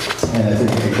 and I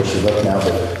think people should look now.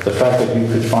 But the fact that you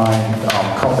could find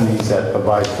companies that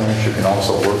provide furniture can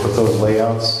also work with those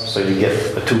layouts, so you get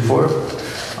a 2-for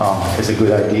is a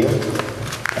good idea.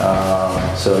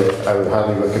 So I would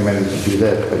highly recommend you to do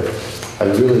that. But I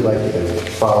really like you to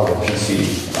follow the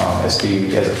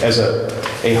PCSD as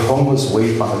a homeless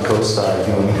waif on the coast side,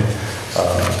 doing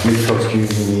mid-coast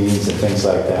community meetings and things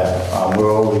like that.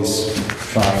 We're always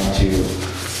trying to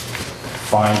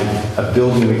find a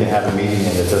building we can have a meeting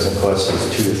in that doesn't cost us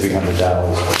 $200 to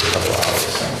 $300 for a couple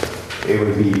hours. It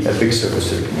would be a big service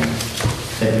to the community.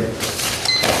 Thank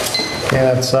you.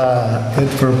 Yeah, it's good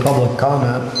for public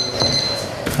comment.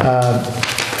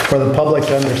 For the public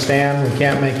to understand, we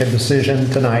can't make a decision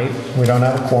tonight. We don't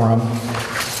have a quorum.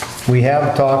 We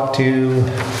have talked to,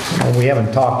 well, we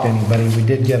haven't talked to anybody. We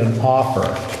did get an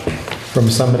offer from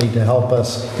somebody to help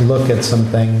us look at some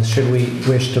things. Should we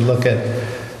wish to look at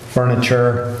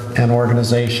furniture and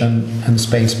organization and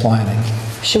space planning?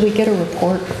 Should we get a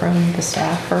report from the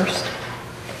staff first?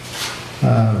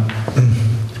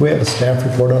 Do we have a staff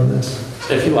report on this?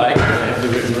 If you like, I have the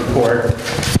written report.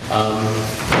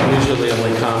 Usually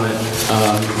only comment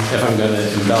if I'm going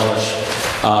to embellish.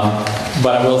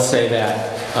 But I will say that,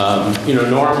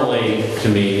 normally to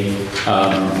me,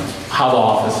 how the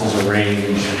office is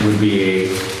arranged would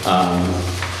be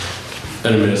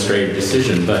an administrative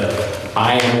decision. But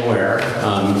I am aware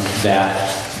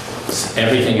that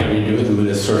everything having to do with the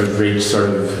has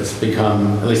has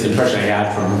become, at least the impression I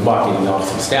had from walking in the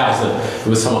office of staff, is that it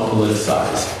was somewhat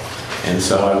politicized. And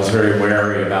so I was very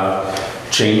wary about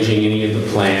changing any of the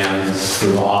plans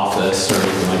through the office or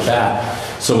anything like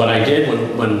that. So what I did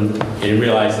when I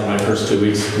realized in my first 2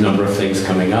 weeks a number of things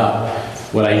coming up,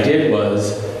 what I did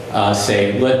was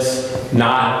say, let's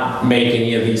not make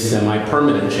any of these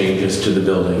semi-permanent changes to the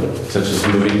building, such as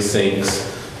moving sinks,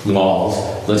 walls.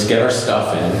 Let's get our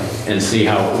stuff in and see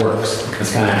how it works.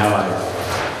 That's kind of how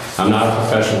I'm not a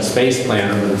professional space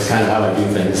planner, but it's kind of how I do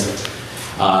things.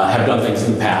 Have done things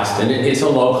in the past, and it's a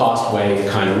low-cost way it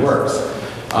kind of works.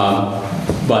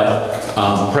 But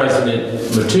President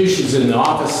Mateusz is in the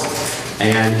office,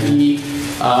 and he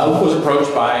was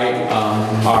approached by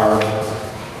our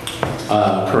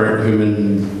current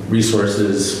human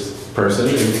resources person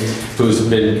who's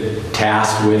been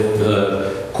tasked with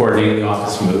coordinating the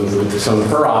office move with some of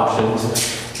her options.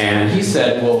 And he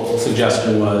said, well, the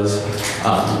suggestion was,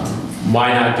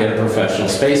 why not get a professional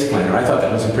space planner? I thought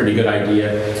that was a pretty good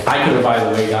idea. I could have, by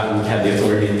the way, had the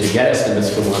authority to get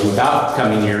estimates for one without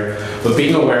coming here, but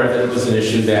being aware that it was an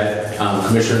issue that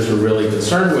commissioners were really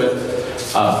concerned with,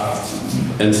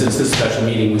 and since this special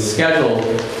meeting was scheduled,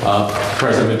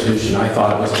 President Mateusz and I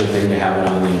thought it was a good thing to have it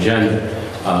on the agenda.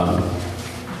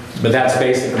 But that's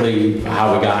basically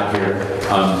how we got here.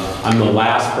 I'm the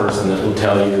last person that will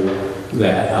tell you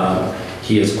that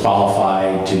he is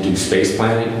qualified to do space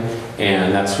planning,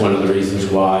 and that's one of the reasons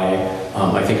why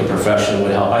I think a professional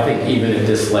would help. I think even at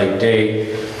this late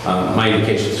date, my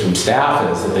indications from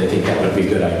staff is that they think that would be a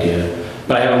good idea.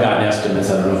 But I haven't gotten estimates.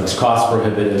 I don't know if it's cost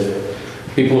prohibitive.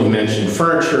 People have mentioned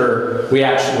furniture. We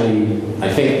actually, I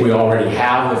think we already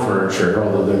have the furniture,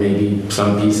 although there may be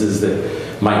some pieces that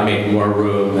might make more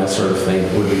room, that sort of thing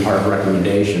would be part of the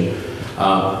recommendation.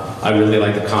 I really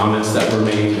like the comments that were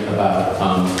made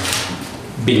about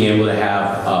being able to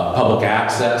have public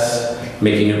access,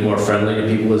 making it more friendly to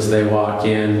people as they walk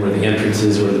in, where the entrance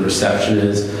is, where the reception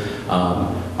is.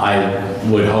 I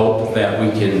would hope that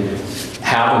we can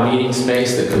have a meeting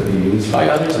space that could be used by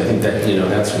others. I think that,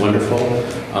 that's wonderful.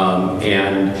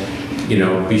 And,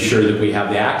 be sure that we have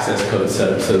the access code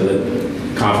set up so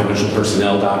that confidential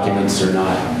personnel documents are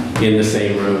not in the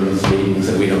same room as meetings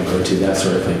that we don't go to, that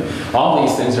sort of thing. All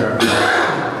these things are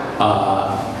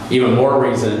even more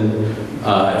reason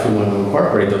if we want to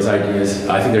incorporate those ideas,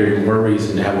 I think there's more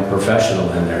reason to have a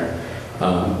professional in there.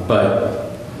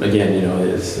 But again, you know,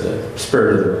 it's the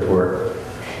spirit of the report.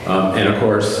 And of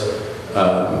course,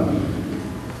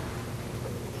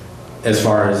 as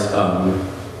far as,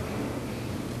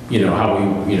 you know, how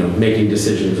we, you know, making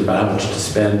decisions about how much to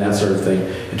spend, that sort of thing,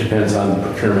 it depends on the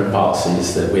procurement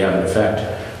policies that we have in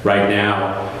effect. Right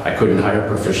now, I couldn't hire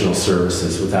professional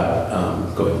services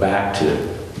without going back to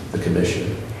the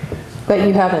commission. But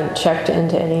you haven't checked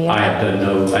into any yet? I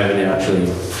haven't actually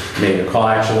made a call.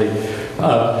 Actually,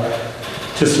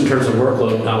 just in terms of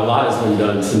workload, not a lot has been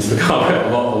done since the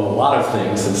well, a lot of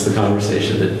things since the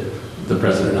conversation that the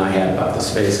president and I had about the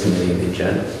space committee and the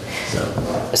agenda.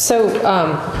 So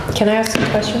can I ask some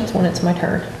questions when it's my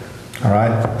turn? All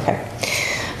right. Okay.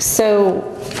 So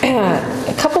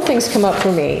a couple things come up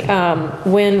for me.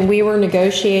 When we were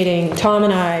negotiating, Tom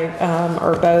and I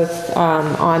are both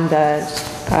on the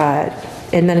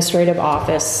administrative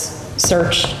office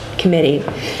search committee.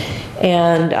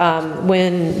 And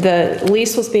when the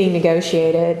lease was being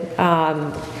negotiated,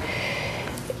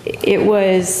 it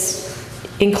was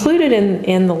included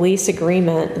in the lease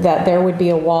agreement that there would be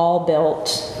a wall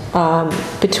built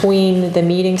between the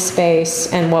meeting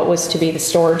space and what was to be the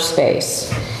storage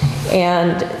space.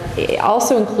 And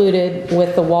also included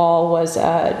with the wall was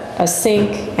a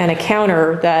sink and a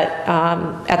counter that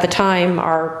at the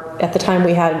time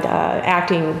we had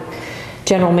acting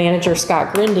General Manager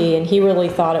Scott Grindy, and he really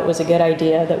thought it was a good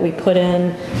idea that we put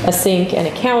in a sink and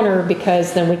a counter,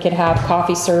 because then we could have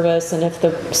coffee service, and if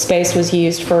the space was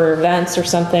used for events or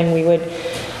something, we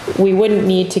wouldn't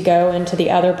need to go into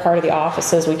the other part of the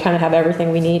offices. We kind of have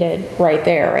everything we needed right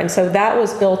there. And so that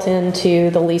was built into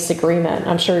the lease agreement.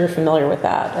 I'm sure you're familiar with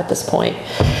that at this point.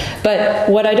 But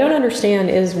what I don't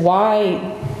understand is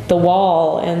why the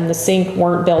wall and the sink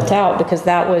weren't built out, because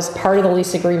that was part of the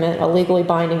lease agreement, a legally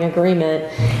binding agreement.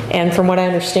 And from what I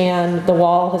understand, the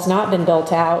wall has not been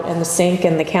built out, and the sink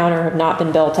and the counter have not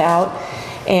been built out.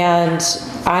 And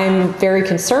I'm very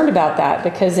concerned about that,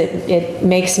 because it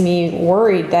makes me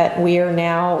worried that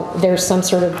there's some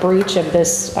sort of breach of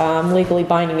this legally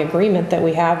binding agreement that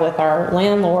we have with our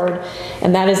landlord,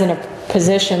 and that isn't a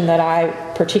position that I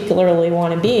particularly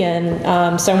want to be in.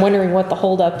 So I'm wondering what the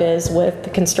holdup is with the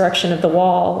construction of the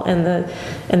wall and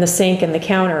the sink and the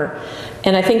counter.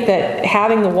 And I think that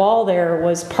having the wall there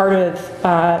was part of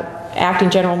Acting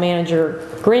General Manager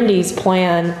Grindy's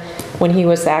plan when he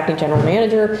was the acting general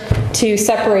manager, to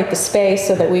separate the space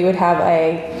so that we would have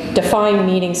a defined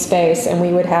meeting space and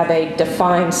we would have a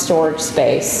defined storage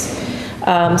space.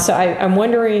 So I'm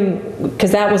wondering,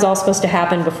 because that was all supposed to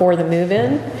happen before the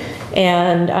move-in,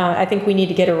 and I think we need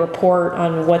to get a report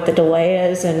on what the delay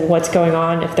is and what's going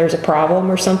on, if there's a problem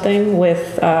or something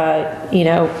with,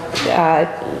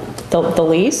 the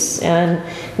lease and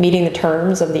meeting the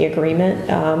terms of the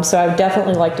agreement. So I would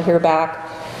definitely like to hear back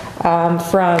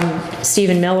from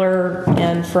Stephen Miller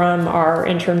and from our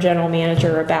interim general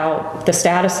manager about the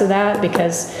status of that,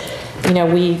 because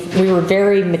we were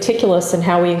very meticulous in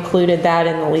how we included that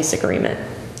in the lease agreement,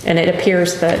 and it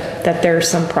appears that there's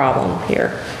some problem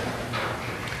here.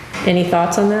 Any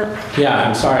thoughts on that? Yeah,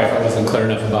 I'm sorry if I wasn't clear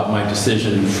enough about my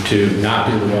decision to not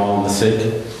do the wall and the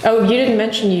sink. Oh, you didn't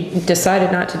mention you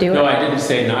decided not to do it? No, I didn't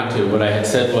say not to. What I had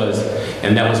said was,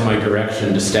 and that was my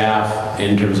direction to staff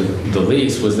in terms of the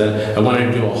lease, was that I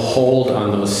wanted to do a hold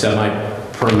on those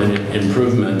semi-permanent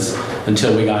improvements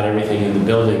until we got everything in the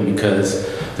building, because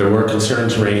there were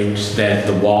concerns raised that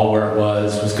the wall where it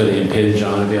was going to impinge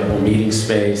on available meeting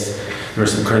space. There were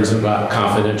some concerns about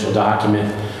confidential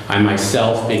document. I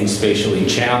myself, being spatially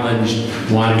challenged,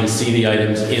 wanted to see the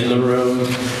items in the room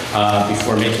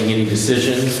before making any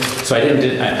decisions. So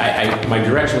my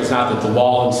direction was not that the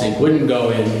wall and sink wouldn't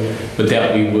go in, but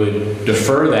that we would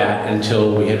defer that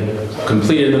until we had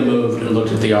completed the move and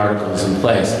looked at the articles in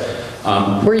place.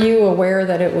 Were you aware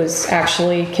that it was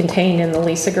actually contained in the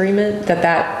lease agreement,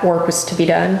 that work was to be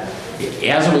done?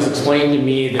 As it was explained to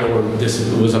me, this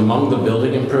was among the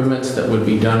building improvements that would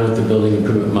be done with the building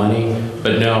improvement money.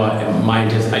 But no,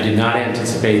 I did not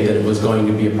anticipate that it was going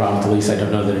to be a problem with the lease. I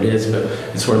don't know that it is, but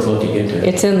it's worth looking into.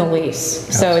 It's in the lease,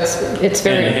 so it's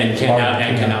very and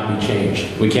cannot be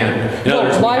changed. We can't.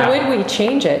 Why would we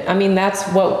change it? I mean, that's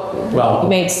what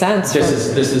made sense.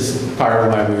 This is part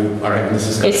of why we are having this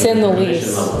discussion. It's in the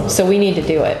lease, so we need to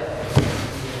do it.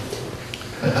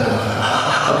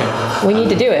 We need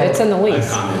to do it. It's in the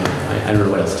lease. I don't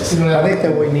know what else to say. I think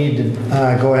that we need to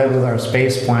go ahead with our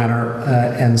space planner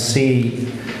and see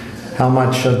how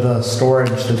much of the storage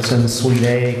that's in Suite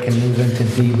A can move into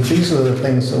D. But these are the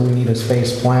things that we need a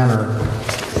space planner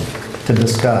to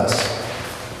discuss.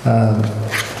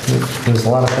 there's a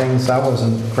lot of things I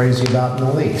wasn't crazy about in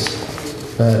the lease.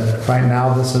 But right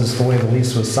now, this is the way the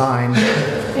lease was signed,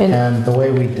 and the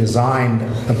way we designed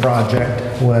the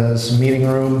project was meeting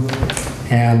room,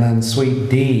 and then Suite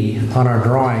D on our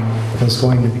drawing was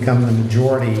going to become the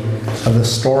majority of the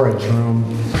storage room,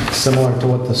 similar to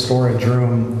what the storage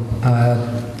room,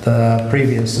 the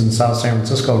previous in South San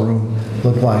Francisco room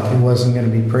looked like. It wasn't going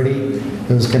to be pretty, it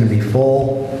was going to be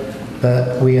full,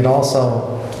 but we had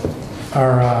also,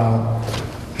 our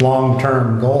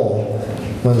long-term goal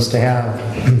was to have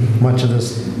much of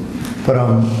this put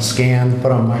on scan,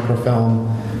 put on microfilm,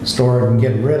 stored, and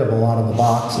get rid of a lot of the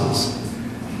boxes.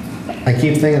 I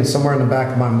keep thinking somewhere in the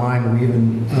back of my mind, we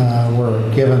even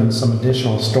were given some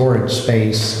additional storage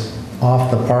space off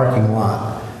the parking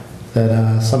lot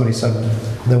that somebody said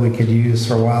that we could use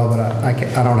for a while, but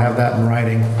I don't have that in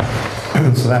writing.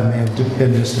 So that may have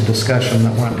been just a discussion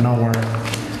that went nowhere.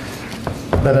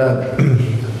 But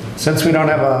since we don't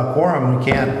have a quorum, we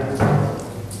can't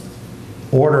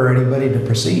order anybody to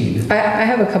proceed. I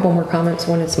have a couple more comments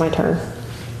when it's my turn.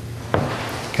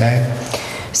 Okay.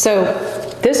 So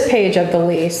this page of the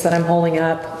lease that I'm holding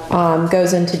up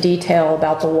goes into detail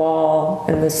about the wall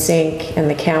and the sink and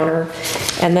the counter.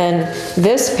 And then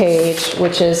this page,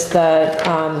 which is the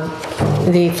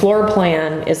floor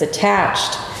plan, is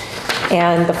attached.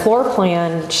 And the floor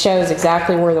plan shows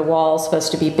exactly where the wall is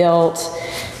supposed to be built.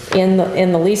 In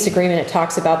the lease agreement, it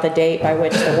talks about the date by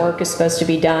which the work is supposed to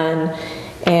be done.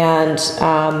 And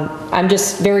I'm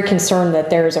just very concerned that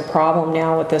there's a problem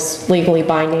now with this legally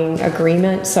binding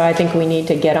agreement. So I think we need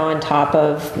to get on top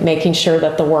of making sure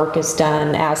that the work is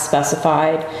done as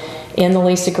specified in the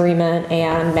lease agreement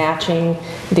and matching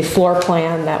the floor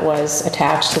plan that was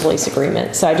attached to the lease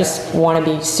agreement. So I just want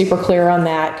to be super clear on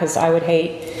that, because I would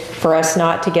hate for us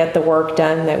not to get the work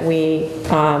done that we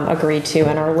agreed to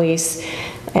in our lease.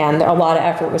 And a lot of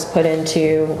effort was put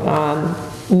into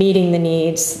meeting the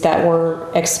needs that were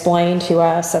explained to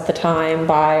us at the time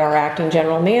by our acting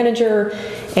general manager,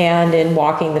 and in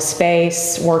walking the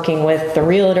space, working with the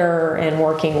realtor and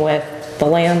working with the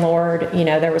landlord. You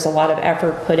know, there was a lot of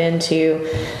effort put into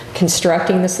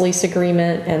constructing this lease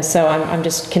agreement, and so I'm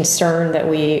just concerned that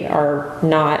we are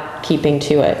not keeping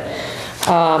to it.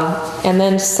 And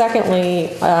then secondly,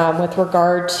 with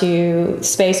regard to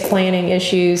space planning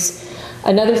issues,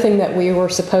 another thing that we were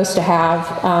supposed to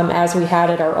have, as we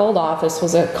had at our old office,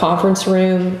 was a conference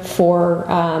room for,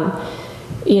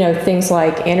 you know, things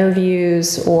like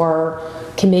interviews or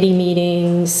committee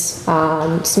meetings,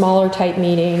 smaller type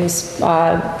meetings,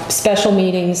 special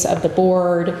meetings of the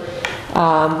board,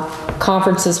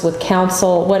 conferences with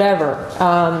council, whatever.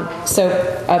 So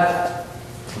a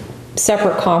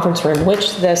separate conference room,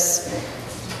 which this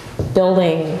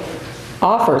building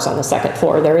offers on the second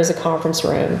floor. There is a conference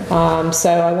room. So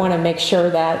I want to make sure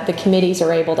that the committees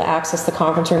are able to access the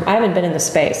conference room. I haven't been in the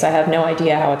space. I have no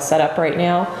idea how it's set up right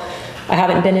now. I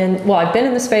haven't been in, well, I've been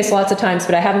in the space lots of times,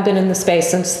 but I haven't been in the space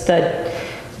since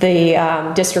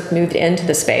the district moved into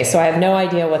the space. So I have no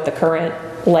idea what the current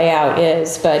layout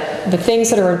is, but the things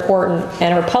that are important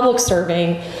and are public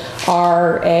serving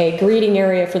are a greeting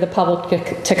area for the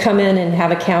public to come in and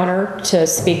have a counter to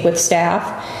speak with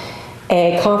staff.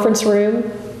 A conference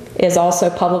room is also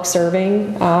public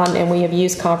serving, and we have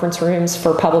used conference rooms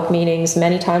for public meetings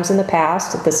many times in the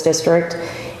past at this district,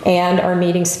 and our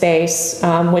meeting space,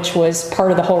 which was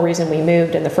part of the whole reason we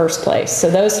moved in the first place.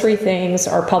 So those three things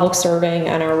are public serving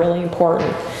and are really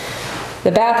important.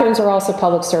 The bathrooms are also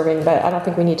public serving, but I don't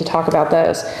think we need to talk about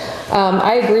those.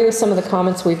 I agree with some of the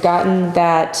comments we've gotten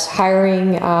that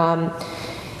hiring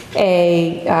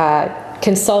a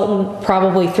consultant,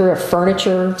 probably through a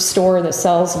furniture store that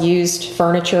sells used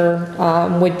furniture,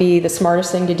 would be the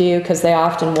smartest thing to do, because they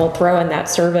often will throw in that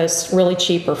service really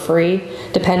cheap or free,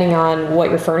 depending on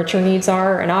what your furniture needs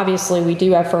are. And obviously we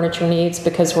do have furniture needs,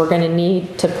 because we're going to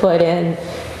need to put in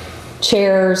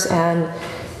chairs and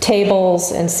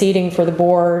tables and seating for the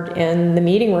board in the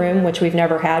meeting room, which we've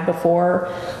never had before.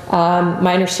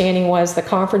 My understanding was the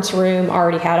conference room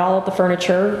already had all of the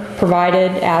furniture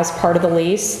provided as part of the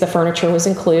lease. The furniture was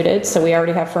included, so we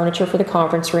already have furniture for the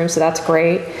conference room, so that's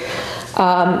great.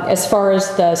 As far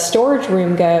as the storage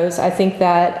room goes, I think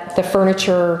that the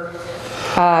furniture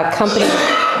company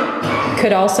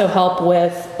could also help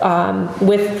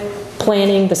with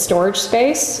planning the storage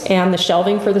space and the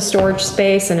shelving for the storage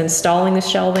space and installing the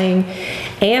shelving.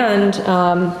 And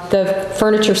the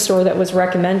furniture store that was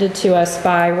recommended to us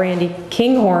by Randy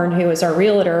Kinghorn, who is our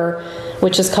realtor,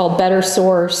 which is called Better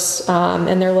Source,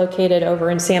 and they're located over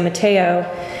in San Mateo.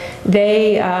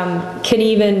 They can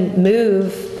even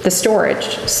move the storage.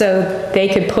 So they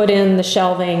could put in the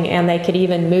shelving, and they could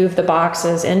even move the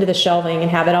boxes into the shelving and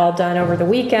have it all done over the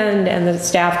weekend, and the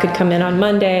staff could come in on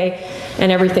Monday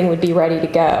and everything would be ready to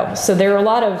go. So there are a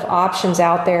lot of options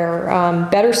out there.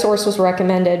 Better Source was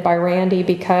recommended by Randy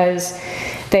because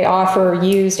they offer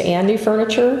used and new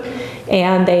furniture,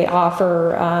 and they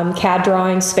offer CAD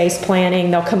drawings, space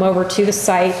planning. They'll come over to the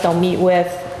site, they'll meet with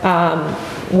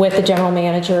the general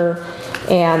manager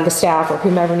and the staff or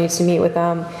whomever needs to meet with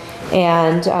them.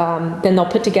 And then they'll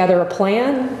put together a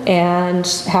plan and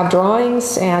have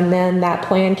drawings, and then that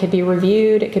plan could be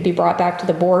reviewed. It could be brought back to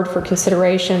the board for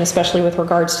consideration, especially with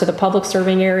regards to the public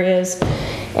serving areas.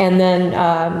 And then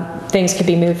things could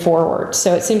be moved forward.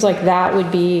 So it seems like that would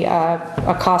be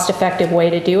a cost-effective way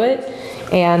to do it.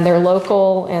 And they're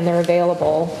local and they're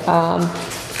available.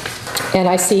 And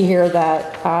I see here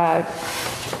that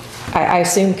I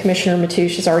assume Commissioner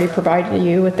Mateusz has already provided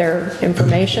you with their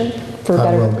information for I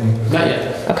better. will be. Not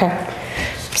yet. Okay.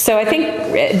 So I think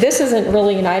this isn't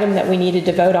really an item that we needed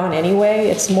to vote on anyway.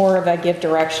 It's more of a give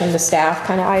direction to staff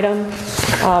kind of item.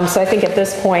 So I think at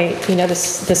this point, you know, the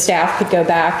staff could go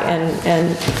back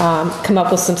and come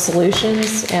up with some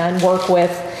solutions and work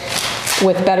with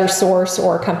Better Source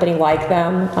or a company like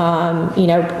them. You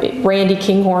know, Randy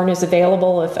Kinghorn is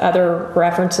available if other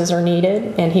references are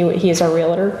needed, and he is our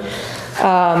realtor.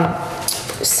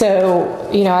 So,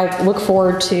 you know, I look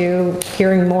forward to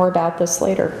hearing more about this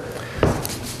later.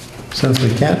 Since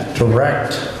we can't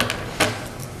direct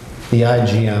the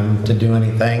IGM to do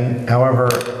anything, however,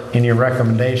 in your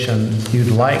recommendation, you'd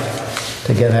like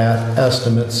to get at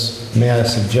estimates, may I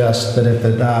suggest that if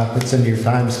it fits into your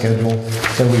time schedule,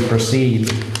 that we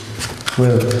proceed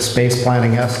with space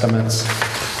planning estimates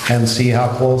and see how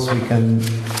close we can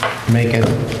make it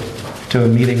to a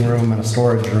meeting room and a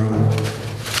storage room,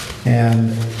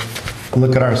 and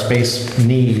look at our space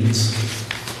needs,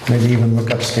 maybe even look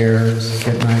upstairs,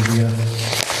 get an idea.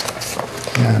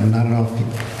 And I don't know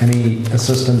if any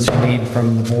assistance you need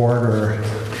from the board or...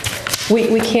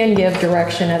 We can give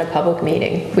direction at a public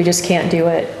meeting. We just can't do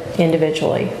it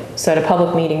individually. So at a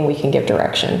public meeting, we can give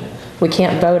direction. We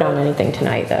can't vote on anything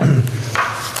tonight, though.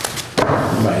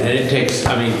 Right, and it takes,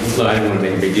 I mean, look, I don't want to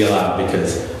make a big deal out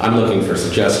because I'm looking for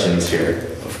suggestions here,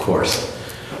 of course.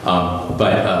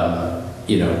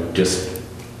 You know, just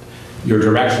your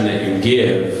direction that you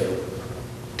give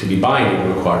to be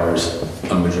binding requires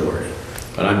a majority.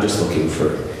 But I'm just looking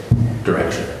for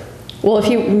direction. Well,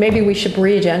 maybe we should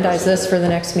re-agendize this for the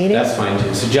next meeting? That's fine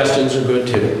too. Suggestions are good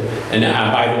too. And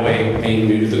by the way, being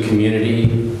new to the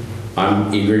community,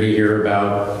 I'm eager to hear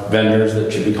about vendors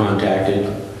that should be contacted.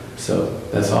 So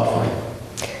that's all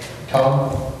fine.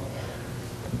 Tom?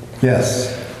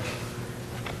 Yes.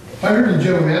 I heard the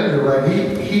general manager,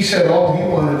 right, he said all he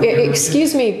wanted to do.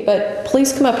 Excuse me, but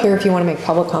please come up here if you want to make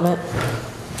public comment.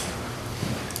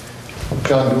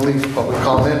 John Dooley, public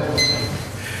comment.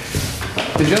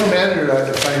 The general manager,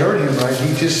 if I heard him right,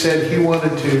 he just said he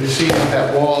wanted to see if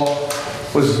that wall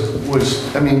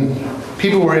was, I mean,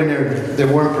 people were in there that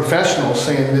weren't professionals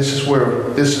saying this is where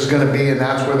this is going to be and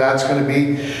that's where that's going to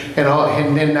be.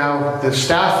 And then now the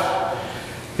staff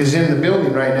is in the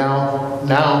building right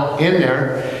now in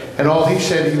there. And all he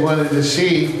said he wanted to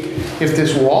see if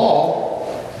this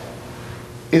wall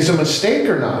is a mistake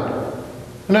or not.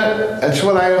 And that's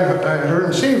what I heard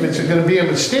him say. If it's going to be a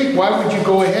mistake, why would you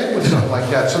go ahead with something like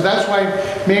that? So that's why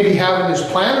maybe having this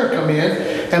planner come in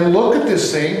and look at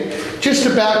this thing just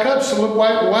to back up. So look,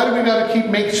 why do we got to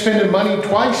keep spending money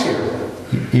twice here?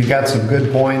 You've got some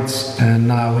good points, and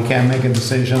we can't make a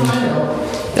decision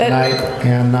tonight.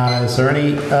 And is there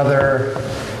any other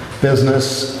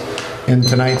business in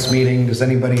tonight's meeting? Does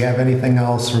anybody have anything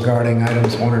else regarding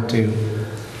items 1 or 2?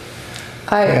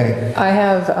 I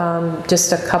have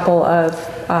just a couple of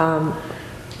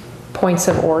points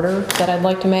of order that I'd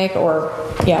like to make, or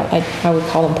yeah, I would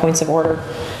call them points of order,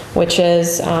 which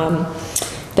is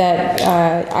that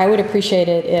I would appreciate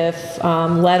it if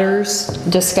letters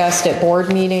discussed at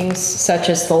board meetings, such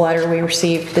as the letter we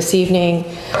received this evening,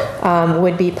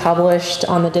 would be published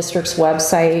on the district's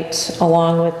website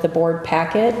along with the board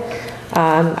packet.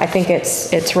 I think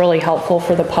it's really helpful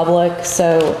for the public.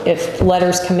 So if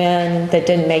letters come in that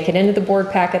didn't make it into the board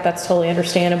packet, that's totally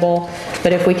understandable.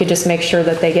 But if we could just make sure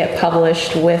that they get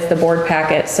published with the board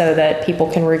packet so that people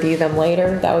can review them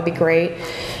later, that would be great.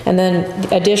 And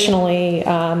then additionally,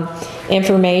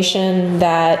 information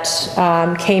that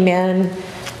came in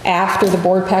after the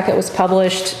board packet was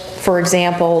published, for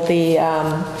example, the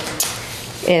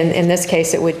in this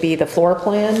case, it would be the floor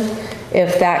plan.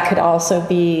 If that could also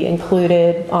be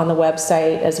included on the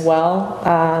website as well.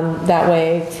 That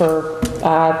way for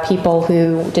people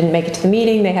who didn't make it to the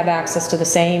meeting, they have access to the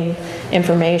same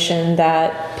information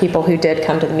that people who did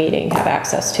come to the meeting have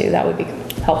access to. That would be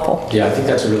helpful. Yeah, I think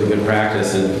that's a really good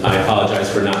practice, and I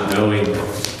apologize for not knowing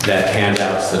that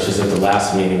handouts, such as at the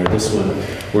last meeting or this one,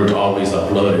 weren't always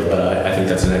uploaded, but I think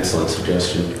that's an excellent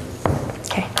suggestion.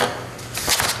 Okay.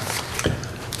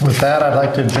 With that, I'd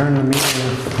like to adjourn the meeting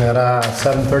at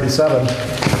 7:37.